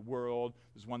light of the world.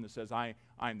 There's one that says, I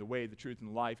am the way, the truth,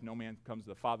 and the life. No man comes to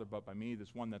the Father but by me.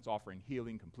 There's one that's offering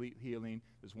healing, complete healing.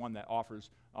 There's one that offers,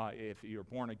 if you're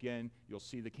born again, you'll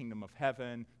see the kingdom of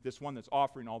heaven. This one that's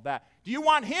offering all that. Do you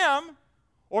want him,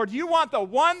 or do you want the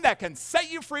one that can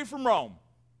set you free from Rome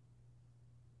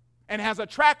and has a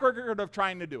track record of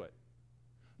trying to do it?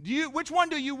 Which one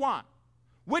do you want?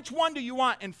 Which one do you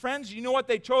want? And friends, you know what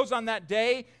they chose on that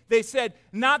day? They said,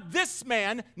 not this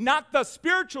man, not the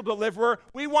spiritual deliverer.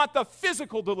 We want the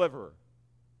physical deliverer.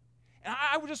 And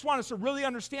I just want us to really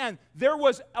understand there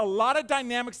was a lot of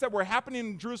dynamics that were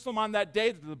happening in Jerusalem on that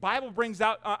day that the Bible brings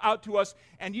out to us.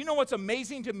 And you know what's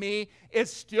amazing to me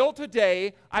is still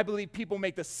today, I believe people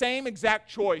make the same exact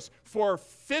choice for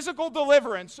physical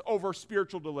deliverance over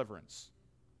spiritual deliverance.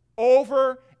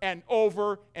 Over and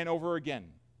over and over again.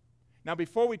 Now,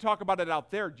 before we talk about it out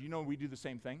there, do you know we do the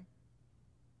same thing?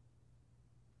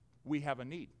 We have a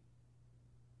need.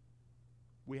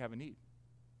 We have a need.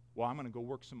 Well, I'm going to go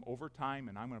work some overtime,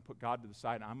 and I'm going to put God to the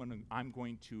side, and I'm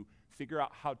going to figure out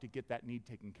how to get that need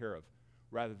taken care of,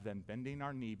 rather than bending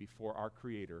our knee before our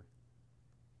Creator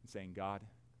and saying, God,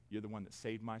 you're the one that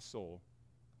saved my soul.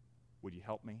 Would you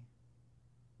help me?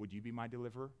 Would you be my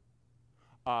deliverer?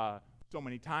 So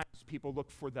many times people look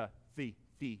for the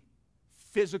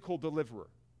physical deliverer.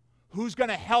 Who's going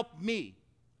to help me?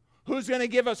 Who's going to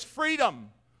give us freedom?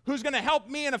 Who's going to help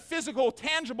me in a physical,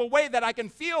 tangible way that I can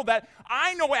feel that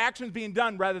I know action's being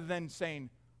done, rather than saying,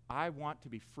 I want to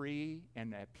be free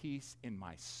and at peace in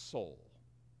my soul.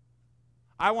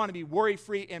 I want to be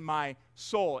worry-free in my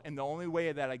soul, and the only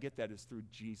way that I get that is through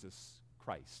Jesus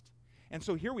Christ. And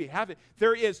so here we have it.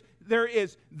 There is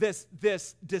this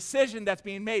decision that's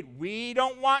being made. We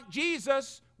don't want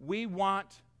Jesus. We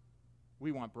want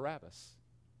Barabbas.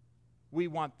 We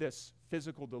want this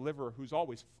physical deliverer who's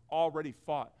already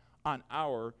fought on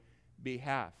our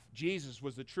behalf. Jesus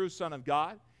was the true Son of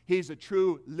God. He's a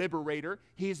true liberator.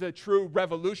 He's a true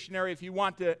revolutionary, if you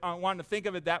want to think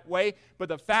of it that way. But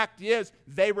the fact is,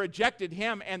 they rejected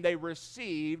him and they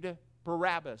received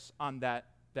Barabbas on that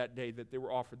day that they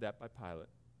were offered that by Pilate.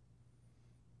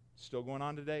 Still going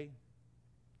on today.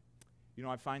 You know,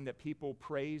 I find that people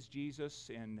praise Jesus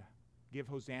and give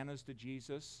hosannas to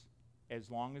Jesus as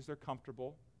long as they're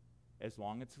comfortable, as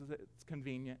long as it's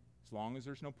convenient, as long as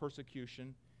there's no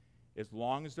persecution, as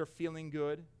long as they're feeling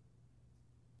good.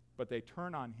 But they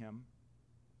turn on him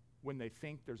when they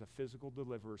think there's a physical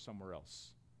deliverer somewhere else.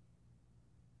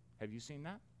 Have you seen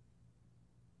that?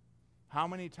 How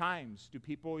many times do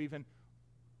people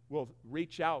will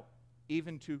reach out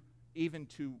even to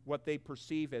what they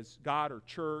perceive as God or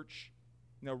church?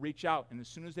 And they'll reach out, and as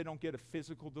soon as they don't get a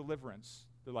physical deliverance,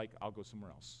 they're like, I'll go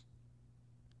somewhere else.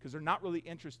 Because they're not really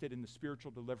interested in the spiritual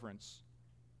deliverance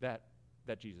that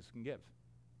that Jesus can give.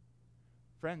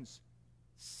 Friends,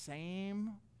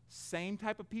 same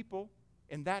type of people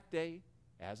in that day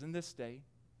as in this day,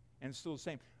 and it's still the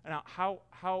same. Now,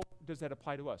 how does that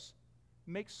apply to us?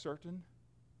 Make certain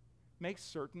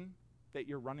that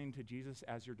you're running to Jesus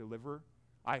as your deliverer.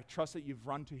 I trust that you've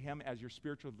run to him as your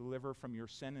spiritual deliverer from your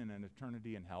sin and an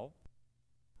eternity in hell.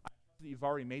 I trust that you've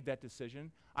already made that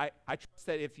decision. I trust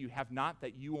that if you have not,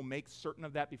 that you will make certain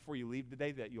of that before you leave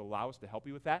today, that you'll allow us to help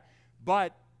you with that.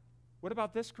 But what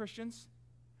about this, Christians?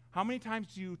 How many times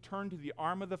do you turn to the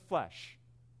arm of the flesh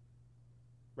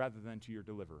rather than to your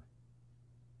deliverer?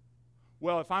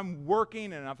 Well, if I'm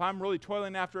working and if I'm really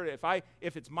toiling after it,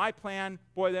 if it's my plan,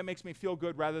 boy, that makes me feel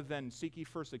good, rather than seek ye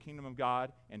first the kingdom of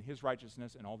God and his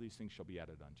righteousness, and all these things shall be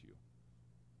added unto you.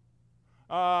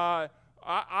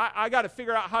 I got to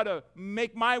figure out how to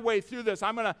make my way through this.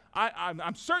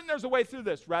 I'm certain there's a way through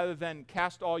this, rather than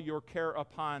cast all your care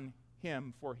upon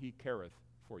him, for he careth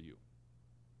for you.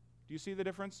 Do you see the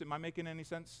difference? Am I making any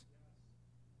sense?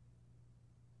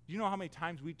 Do you know how many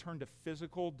times we turn to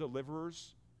physical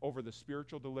deliverers over the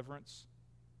spiritual deliverance?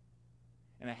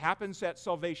 And it happens at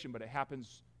salvation, but it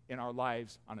happens in our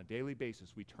lives on a daily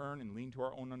basis. We turn and lean to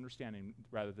our own understanding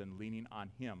rather than leaning on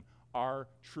him, our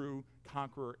true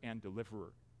conqueror and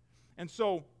deliverer. And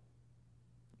so,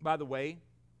 by the way,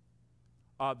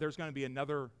 there's going to be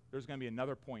another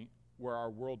point where our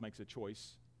world makes a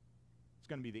choice. It's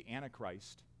going to be the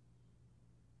Antichrist.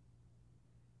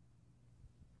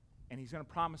 And he's going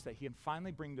to promise that he can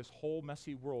finally bring this whole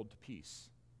messy world to peace.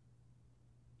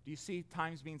 Do you see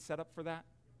times being set up for that?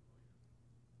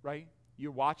 Right?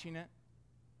 You're watching it.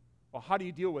 Well, how do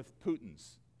you deal with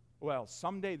Putin's? Well,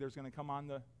 someday there's going to come on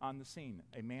the scene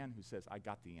a man who says, I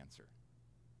got the answer.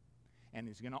 And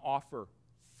he's going to offer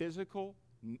physical,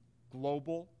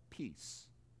 global peace.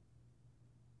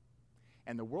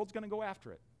 And the world's going to go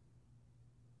after it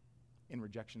in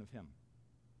rejection of him.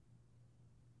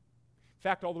 In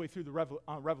fact, all the way through the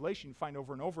Revelation, you find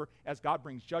over and over, as God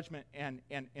brings judgment and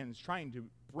is trying to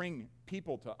bring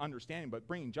people to understanding, but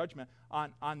bringing judgment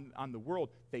on the world,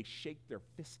 they shake their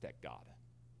fist at God.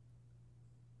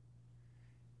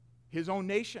 His own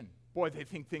nation, boy, they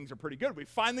think things are pretty good. We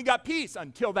finally got peace,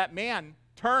 until that man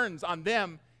turns on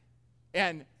them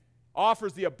and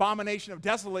offers the abomination of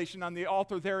desolation on the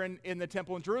altar there in the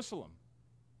temple in Jerusalem,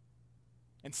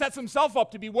 and sets himself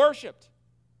up to be worshipped.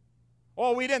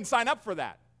 Oh, we didn't sign up for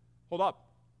that. Hold up.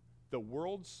 The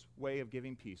world's way of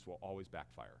giving peace will always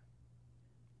backfire.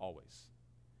 Always.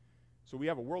 So we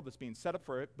have a world that's being set up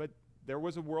for it, but there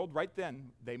was a world right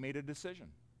then. They made a decision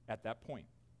at that point.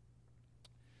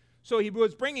 So he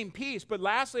was bringing peace, but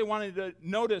lastly, I wanted to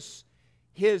notice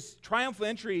his triumphal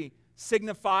entry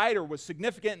signified, or was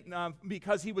significant,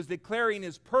 because he was declaring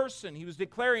his person. He was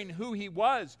declaring who he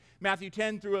was. Matthew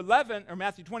 10 through 11, or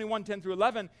Matthew 21, 10 through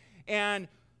 11, and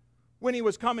when he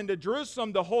was coming to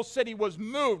Jerusalem, the whole city was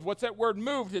moved. What's that word,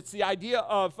 moved? It's the idea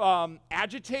of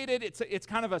agitated. It's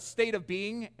kind of a state of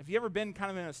being. Have you ever been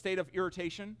kind of in a state of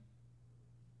irritation?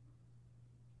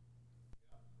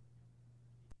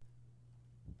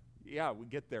 Yeah, we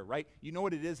get there, right? You know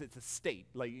what it is? It's a state.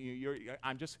 Like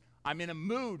I'm in a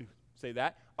mood. Say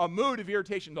that. A mood of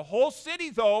irritation. The whole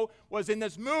city, though, was in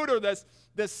this mood, or this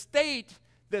state,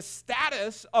 this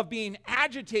status of being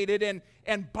agitated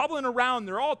and bubbling around.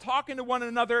 They're all talking to one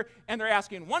another, and they're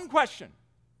asking one question,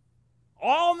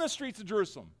 all in the streets of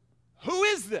Jerusalem: who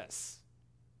is this?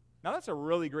 Now, that's a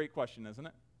really great question, isn't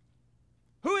it?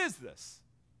 Who is this?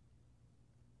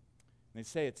 And they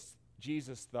say it's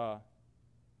Jesus the...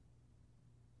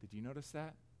 Did you notice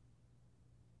that?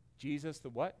 Jesus the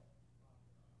what?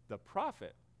 The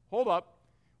prophet. Hold up.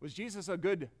 Was Jesus a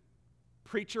good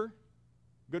preacher?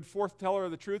 Good forth-teller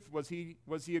of the truth? Was he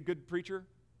a good preacher?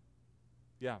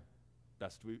 Yeah,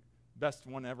 best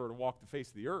one ever to walk the face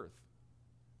of the earth.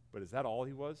 But is that all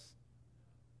he was?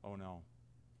 Oh no.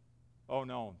 Oh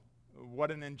no. What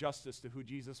an injustice to who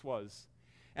Jesus was.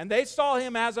 And they saw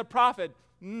him as a prophet.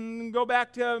 Go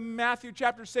back to Matthew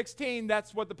chapter 16.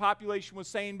 That's what the population was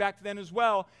saying back then as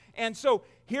well. And so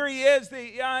here he is.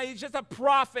 He's just a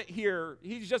prophet here.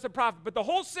 He's just a prophet. But the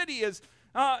whole city is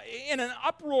in an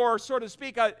uproar, so to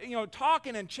speak,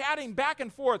 talking and chatting back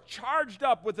and forth, charged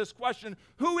up with this question: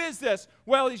 who is this?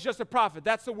 Well, he's just a prophet.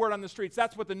 That's the word on the streets.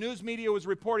 That's what the news media was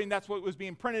reporting. That's what was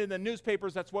being printed in the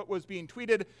newspapers. That's what was being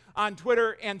tweeted on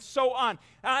Twitter, and so on.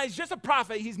 He's just a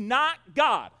prophet. He's not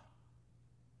God,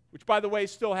 which, by the way,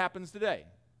 still happens today.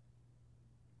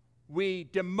 We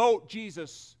demote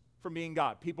Jesus from being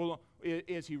God. People,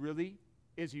 is he really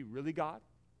God?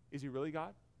 Is he really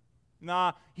God?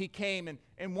 Nah, he came,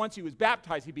 and once he was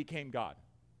baptized, he became God.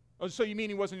 Oh, so you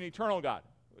mean he wasn't an eternal God?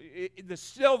 There's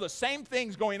still the same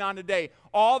things going on today.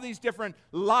 All these different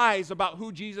lies about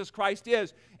who Jesus Christ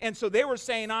is. And so they were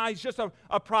saying, he's just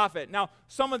a prophet. Now,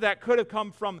 some of that could have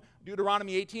come from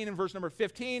Deuteronomy 18 and verse number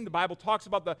 15. The Bible talks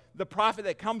about the prophet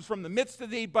that comes from the midst of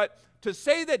thee. But to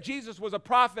say that Jesus was a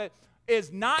prophet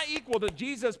is not equal to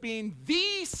Jesus being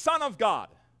the Son of God,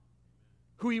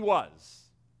 who he was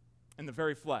in the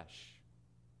very flesh.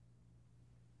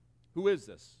 Who is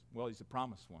this? Well, he's the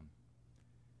promised one.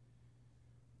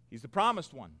 He's the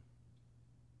promised one.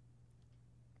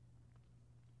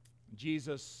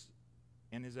 Jesus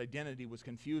and his identity was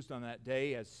confused on that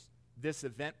day, as this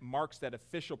event marks that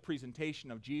official presentation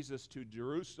of Jesus to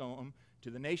Jerusalem, to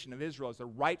the nation of Israel, as the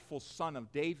rightful son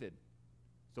of David,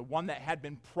 the one that had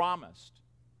been promised.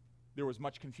 There was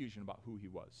much confusion about who he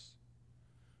was.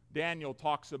 Daniel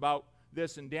talks about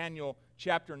this in Daniel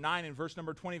chapter 9 and verse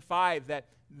number 25, that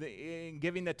in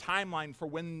giving the timeline for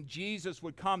when Jesus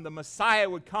would come, the Messiah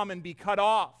would come and be cut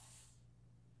off.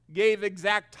 Gave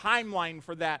exact timeline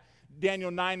for that.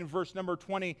 Daniel 9 and verse number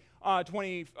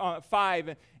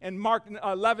 25, and Mark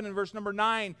 11 and verse number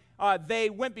 9, they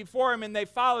went before him and they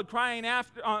followed, crying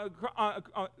after.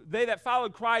 They that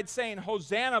followed cried, saying,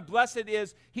 Hosanna, blessed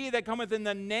is he that cometh in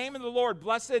the name of the Lord.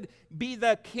 Blessed be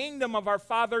the kingdom of our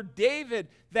father David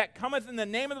that cometh in the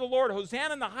name of the Lord.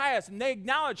 Hosanna in the highest. And they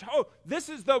acknowledge, this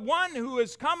is the one who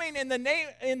is coming in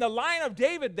the line of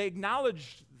David. They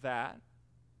acknowledged that.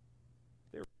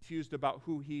 They were confused about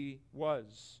who he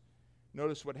was.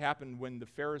 Notice what happened when the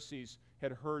Pharisees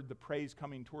had heard the praise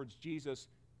coming towards Jesus.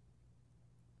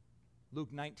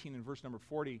 Luke 19 and verse number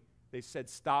 40, they said,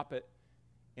 stop it.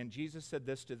 And Jesus said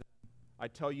this to them, I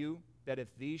tell you that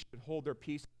if these should hold their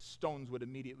peace, stones would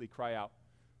immediately cry out.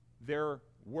 Their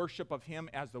worship of him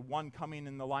as the one coming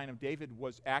in the line of David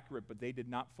was accurate, but they did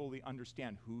not fully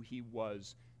understand who he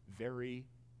was. Very,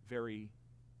 very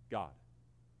God.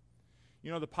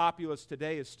 You know, the populace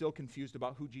today is still confused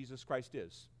about who Jesus Christ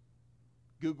is.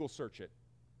 Google search it.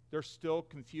 They're still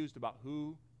confused about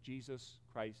who Jesus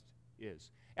Christ is.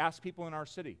 Ask people in our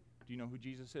city, do you know who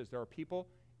Jesus is? There are people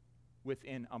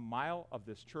within a mile of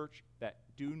this church that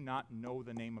do not know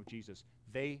the name of Jesus.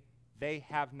 They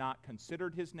have not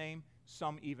considered his name,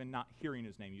 some even not hearing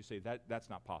his name. You say, that's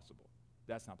not possible.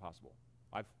 That's not possible.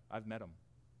 I've met him.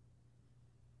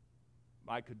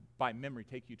 I could, by memory,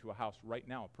 take you to a house right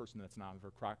now, a person that's not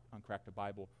ever uncracked a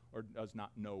Bible or does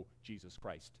not know Jesus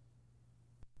Christ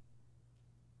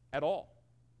at all.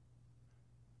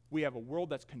 We have a world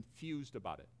that's confused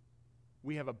about it.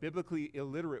 We have a biblically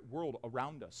illiterate world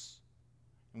around us.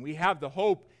 And we have the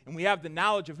hope and we have the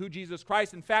knowledge of who Jesus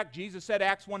Christ. In fact, Jesus said,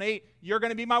 Acts 1:8, you're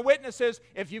going to be my witnesses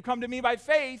if you come to me by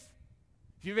faith.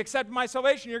 If you've accepted my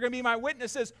salvation, you're going to be my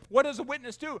witnesses. What does a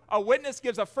witness do? A witness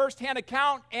gives a first-hand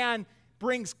account and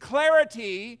brings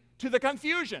clarity to the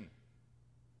confusion.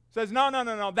 Says,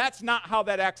 no, that's not how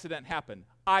that accident happened.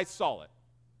 I saw it.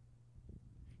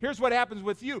 Here's what happens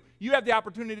with you. You have the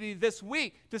opportunity this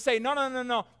week to say,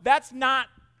 no, that's not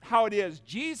how it is.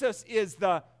 Jesus is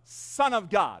the Son of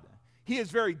God. He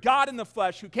is very God in the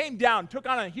flesh who came down, took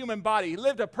on a human body. He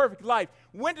lived a perfect life,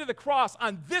 went to the cross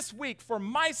on this week for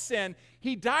my sin.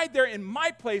 He died there in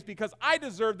my place because I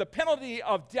deserved the penalty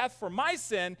of death for my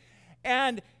sin.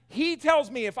 And he tells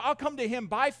me if I'll come to him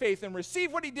by faith and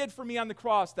receive what he did for me on the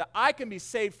cross, that I can be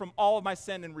saved from all of my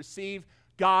sin and receive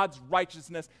God's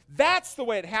righteousness. That's the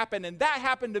way it happened, and that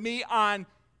happened to me on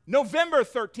November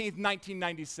 13th,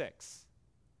 1996.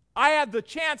 I had the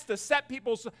chance to set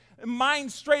people's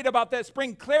minds straight about this,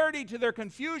 bring clarity to their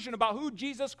confusion about who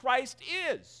Jesus Christ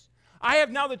is. I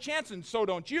have now the chance, and so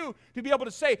don't you, to be able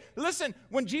to say, listen,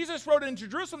 when Jesus rode into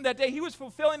Jerusalem that day, he was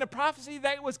fulfilling a prophecy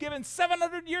that was given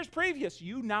 700 years previous.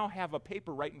 You now have a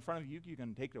paper right in front of you. You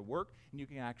can take it to work, and you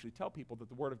can actually tell people that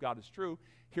the Word of God is true.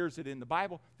 Here's it in the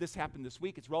Bible. This happened this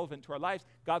week. It's relevant to our lives.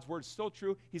 God's Word is still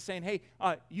true. He's saying, hey,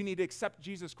 you need to accept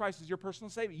Jesus Christ as your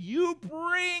personal Savior. You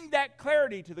bring that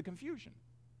clarity to the confusion.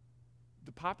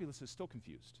 The populace is still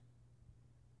confused.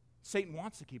 Satan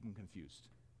wants to keep them confused.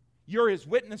 You're his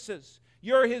witnesses.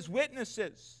 You're his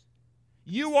witnesses.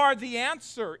 You are the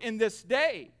answer in this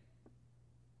day.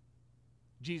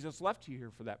 Jesus left you here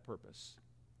for that purpose.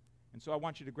 And so I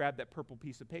want you to grab that purple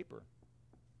piece of paper.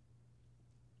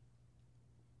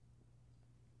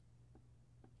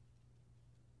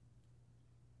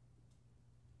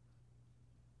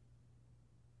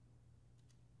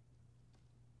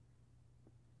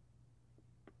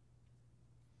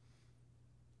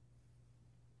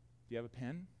 Do you have a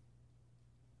pen?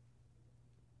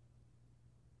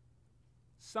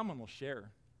 Someone will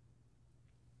share.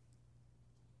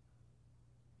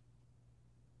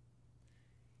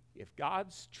 If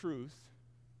God's truth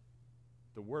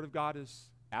The Word of God is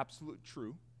absolute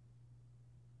true.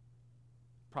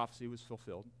 Prophecy was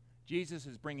fulfilled. Jesus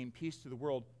is bringing peace to the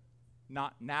world,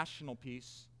 not national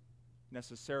peace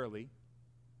necessarily,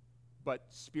 but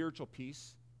spiritual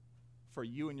peace for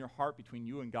you and your heart, between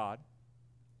you and God.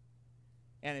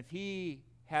 And if he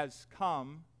has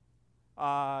come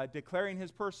declaring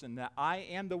his person, that I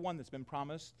am the one that's been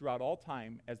promised throughout all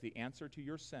time as the answer to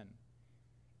your sin,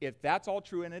 if that's all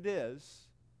true, and it is,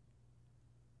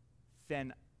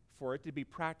 then for it to be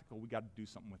practical, we got to do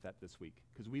something with that this week,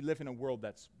 because we live in a world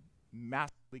that's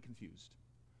massively confused.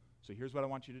 So here's what I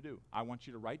want you to do. I want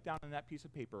you to write down on that piece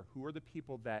of paper who are the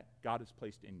people that God has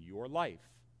placed in your life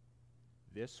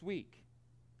this week,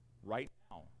 right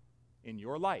now, in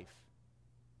your life,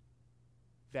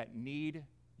 that need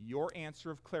your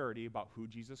answer of clarity about who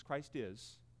Jesus Christ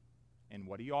is and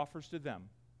what he offers to them.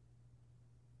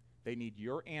 They need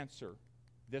your answer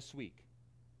this week.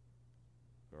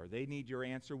 Or they need your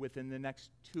answer within the next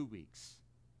 2 weeks.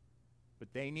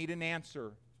 But they need an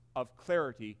answer of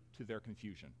clarity to their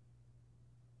confusion.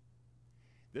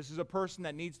 This is a person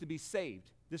that needs to be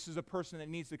saved. This is a person that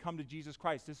needs to come to Jesus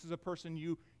Christ. This is a person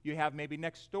you have maybe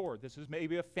next door. This is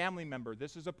maybe a family member.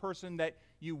 This is a person that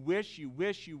you wish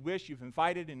you've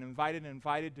invited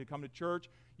to come to church.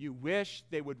 You wish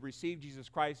they would receive Jesus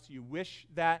Christ. You wish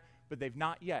that, but they've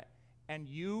not yet. And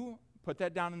you put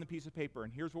that down in the piece of paper.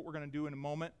 And here's what we're going to do in a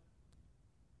moment.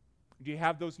 Do you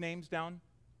have those names down?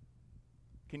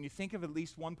 Can you think of at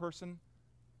least one person?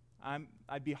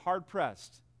 I'd be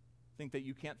hard-pressed to think that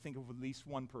you can't think of at least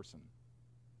one person.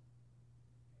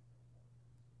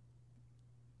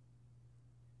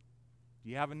 Do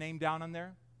you have a name down on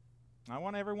there? I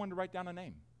want everyone to write down a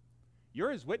name. You're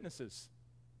his witnesses.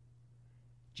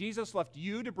 Jesus left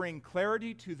you to bring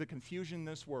clarity to the confusion in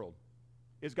this world.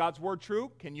 Is God's word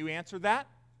true? Can you answer that?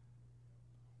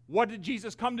 What did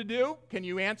Jesus come to do? Can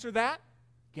you answer that?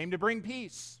 Came to bring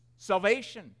peace,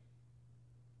 salvation.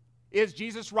 Is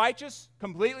Jesus righteous,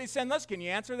 completely sinless? Can you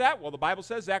answer that? Well, the Bible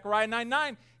says, Zechariah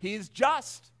 9:9, he's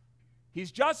just.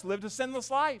 He's just, lived a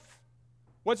sinless life.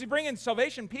 What's he bringing?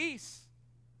 Salvation, peace.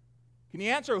 Can you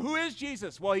answer, who is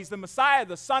Jesus? Well, he's the Messiah,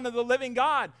 the Son of the living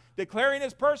God, declaring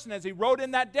his person as he wrote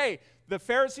in that day. The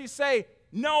Pharisees say,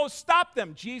 no, stop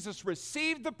them. Jesus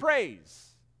received the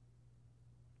praise.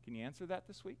 Can you answer that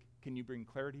this week? Can you bring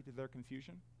clarity to their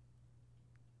confusion?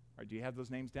 Or do you have those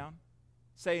names down?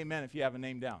 Say amen if you have a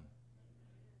name down.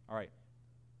 All right.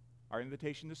 Our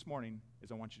invitation this morning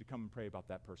is I want you to come and pray about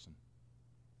that person.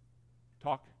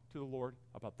 Talk to the Lord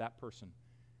about that person.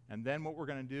 And then what we're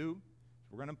going to do,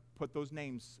 we're going to put those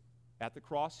names at the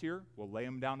cross here. We'll lay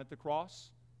them down at the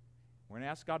cross. We're going to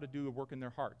ask God to do the work in their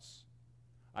hearts.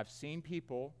 I've seen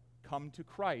people come to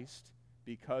Christ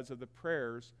because of the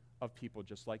prayers of people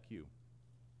just like you.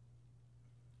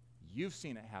 You've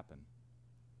seen it happen.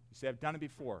 You say, I've done it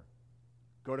before.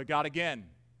 Go to God again.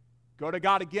 Go to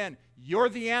God again. You're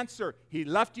the answer. He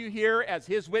left you here as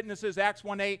his witnesses, Acts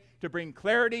 1:8, to bring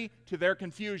clarity to their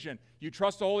confusion. You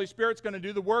trust the Holy Spirit's going to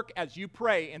do the work as you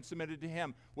pray and submit it to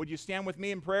him. Would you stand with me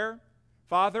in prayer?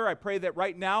 Father, I pray that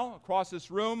right now, across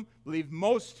this room, believe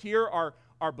most here are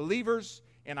believers,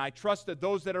 and I trust that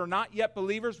those that are not yet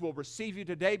believers will receive you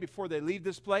today before they leave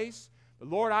this place. But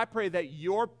Lord, I pray that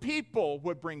your people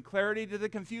would bring clarity to the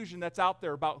confusion that's out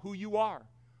there about who you are.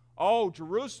 Oh,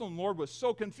 Jerusalem, Lord, was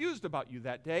so confused about you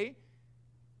that day.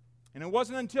 And it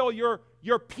wasn't until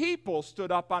your people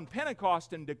stood up on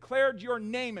Pentecost and declared your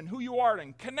name and who you are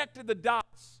and connected the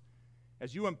dots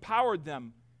as you empowered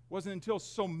them. It wasn't until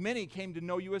so many came to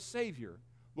know you as Savior.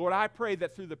 Lord, I pray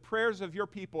that through the prayers of your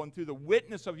people and through the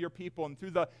witness of your people and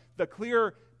through the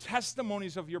clear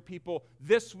testimonies of your people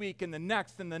this week and the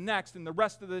next and the next and the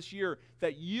rest of this year,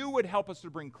 that you would help us to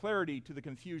bring clarity to the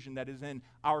confusion that is in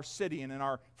our city and in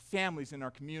our families and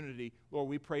our community. Lord,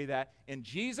 we pray that in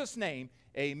Jesus' name,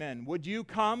 amen. Would you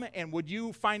come and would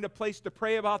you find a place to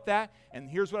pray about that? And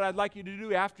here's what I'd like you to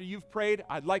do after you've prayed.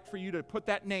 I'd like for you to put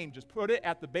that name, just put it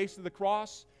at the base of the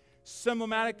cross.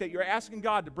 Symbolic that you're asking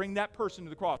God to bring that person to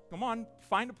the cross. Come on,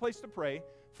 find a place to pray.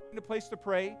 Find a place to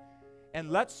pray. And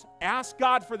let's ask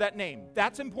God for that name.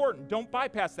 That's important. Don't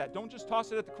bypass that. Don't just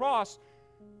toss it at the cross.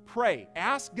 Pray.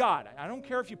 Ask God. I don't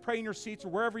care if you pray in your seats or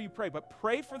wherever you pray, but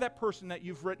pray for that person that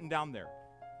you've written down there.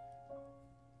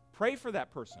 Pray for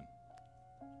that person.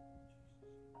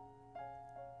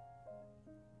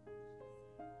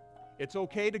 It's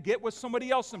okay to get with somebody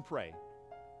else and pray.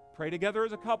 Pray together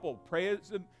as a couple. Pray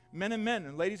as men and men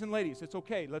and ladies and ladies. It's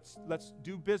okay. Let's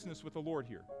do business with the Lord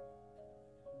here.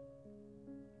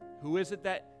 Who is it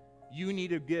that you need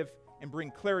to give and bring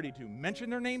clarity to?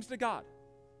 Mention their names to God.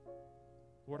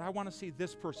 Lord, I want to see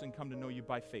this person come to know you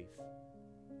by faith.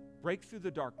 Break through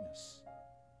the darkness.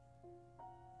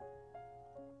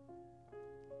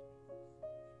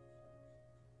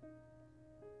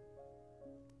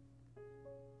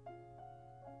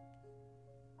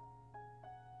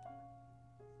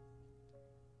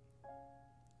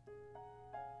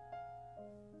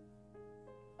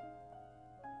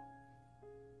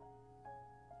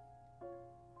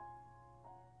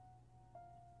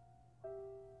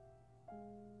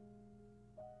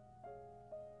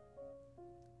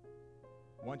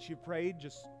 Once you've prayed,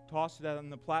 just toss it out on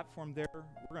the platform there.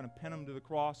 We're going to pin them to the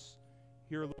cross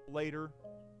here a little later.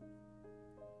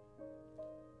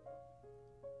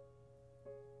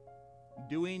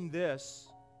 Doing this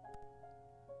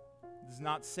does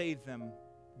not save them.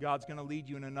 God's going to lead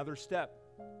you in another step.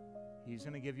 He's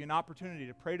going to give you an opportunity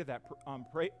to pray to that,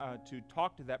 to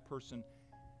talk to that person.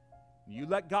 You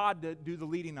let God do the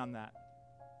leading on that.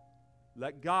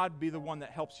 Let God be the one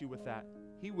that helps you with that.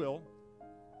 He will.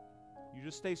 You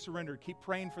just stay surrendered. Keep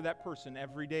praying for that person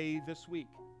every day this week.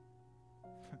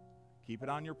 Keep it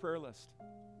on your prayer list.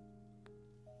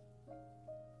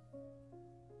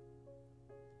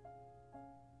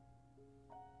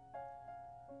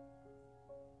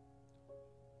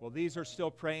 Well, these are still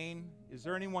praying. Is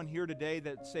there anyone here today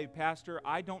that say, Pastor,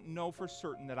 I don't know for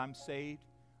certain that I'm saved.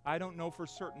 I don't know for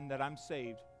certain that I'm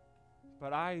saved.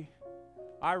 But I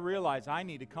realize I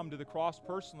need to come to the cross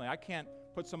personally. I can't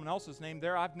put someone else's name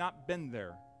there. I've not been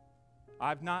there.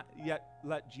 I've not yet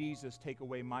let Jesus take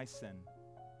away my sin.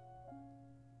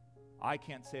 I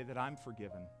can't say that I'm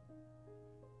forgiven.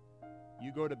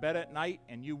 You go to bed at night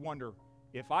and you wonder,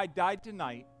 if I died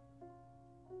tonight,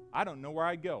 I don't know where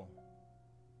I'd go.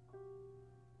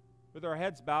 With our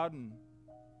heads bowed, and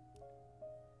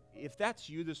if that's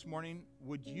you this morning,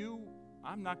 would you,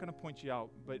 I'm not going to point you out,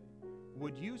 but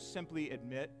would you simply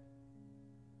admit,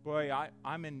 boy,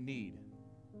 I'm in need.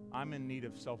 I'm in need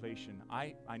of salvation.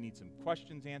 I need some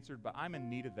questions answered, but I'm in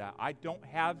need of that. I don't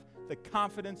have the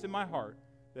confidence in my heart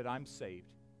that I'm saved.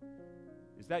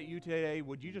 Is that you today?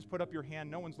 Would you just put up your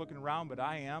hand? No one's looking around, but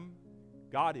I am.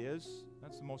 God is.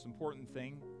 That's the most important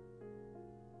thing.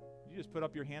 You just put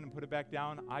up your hand and put it back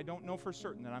down. I don't know for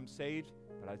certain that I'm saved,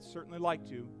 but I'd certainly like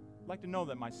to. I'd like to know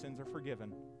that my sins are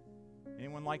forgiven.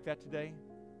 Anyone like that today?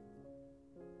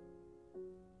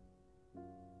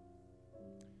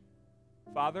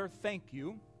 Father, thank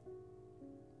you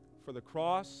for the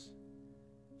cross.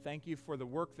 Thank you for the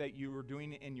work that you are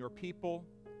doing in your people.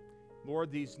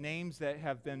 Lord, these names that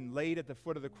have been laid at the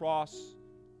foot of the cross,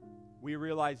 we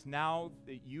realize now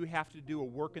that you have to do a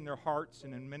work in their hearts.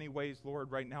 And in many ways,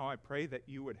 Lord, right now I pray that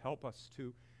you would help us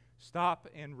to stop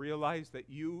and realize that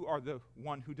you are the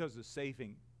one who does the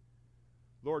saving.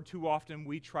 Lord, too often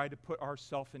we try to put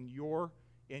ourselves in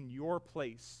your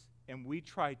place, and we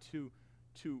try to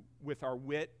with our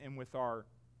wit and with our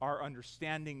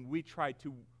understanding, we try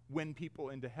to win people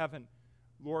into heaven.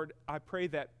 Lord, I pray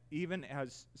that even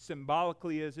as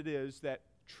symbolically as it is, that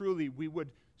truly we would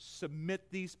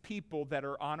submit these people that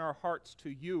are on our hearts to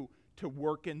you to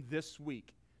work in this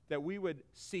week, that we would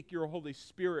seek your Holy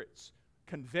Spirit's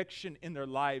conviction in their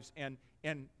lives and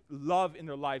love in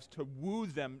their lives to woo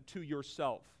them to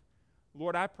yourself.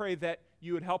 Lord, I pray that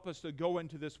you would help us to go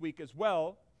into this week as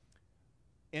well,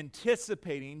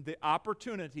 anticipating the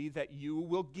opportunity that you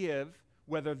will give,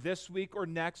 whether this week or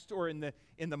next or in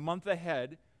the month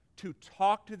ahead, to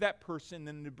talk to that person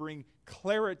and to bring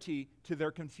clarity to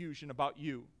their confusion about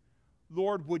you.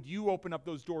 Lord, would you open up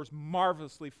those doors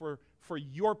marvelously for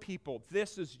your people?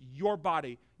 This is your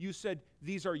body. You said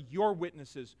these are your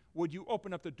witnesses. Would you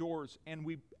open up the doors? And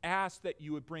we ask that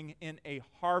you would bring in a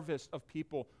harvest of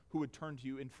people who would turn to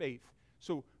you in faith.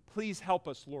 So please help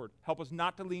us, Lord. Help us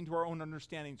not to lean to our own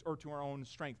understandings or to our own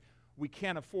strength. We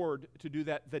can't afford to do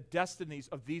that. The destinies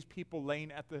of these people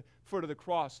laying at the foot of the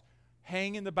cross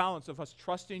hang in the balance of us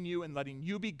trusting you and letting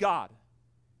you be God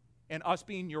and us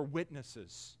being your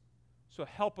witnesses. So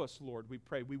help us, Lord, we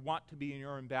pray. We want to be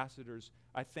your ambassadors.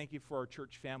 I thank you for our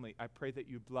church family. I pray that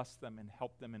you bless them and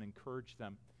help them and encourage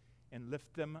them and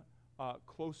lift them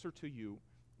closer to you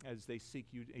as they seek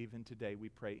you even today. We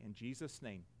pray in Jesus'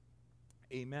 name.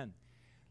 Amen.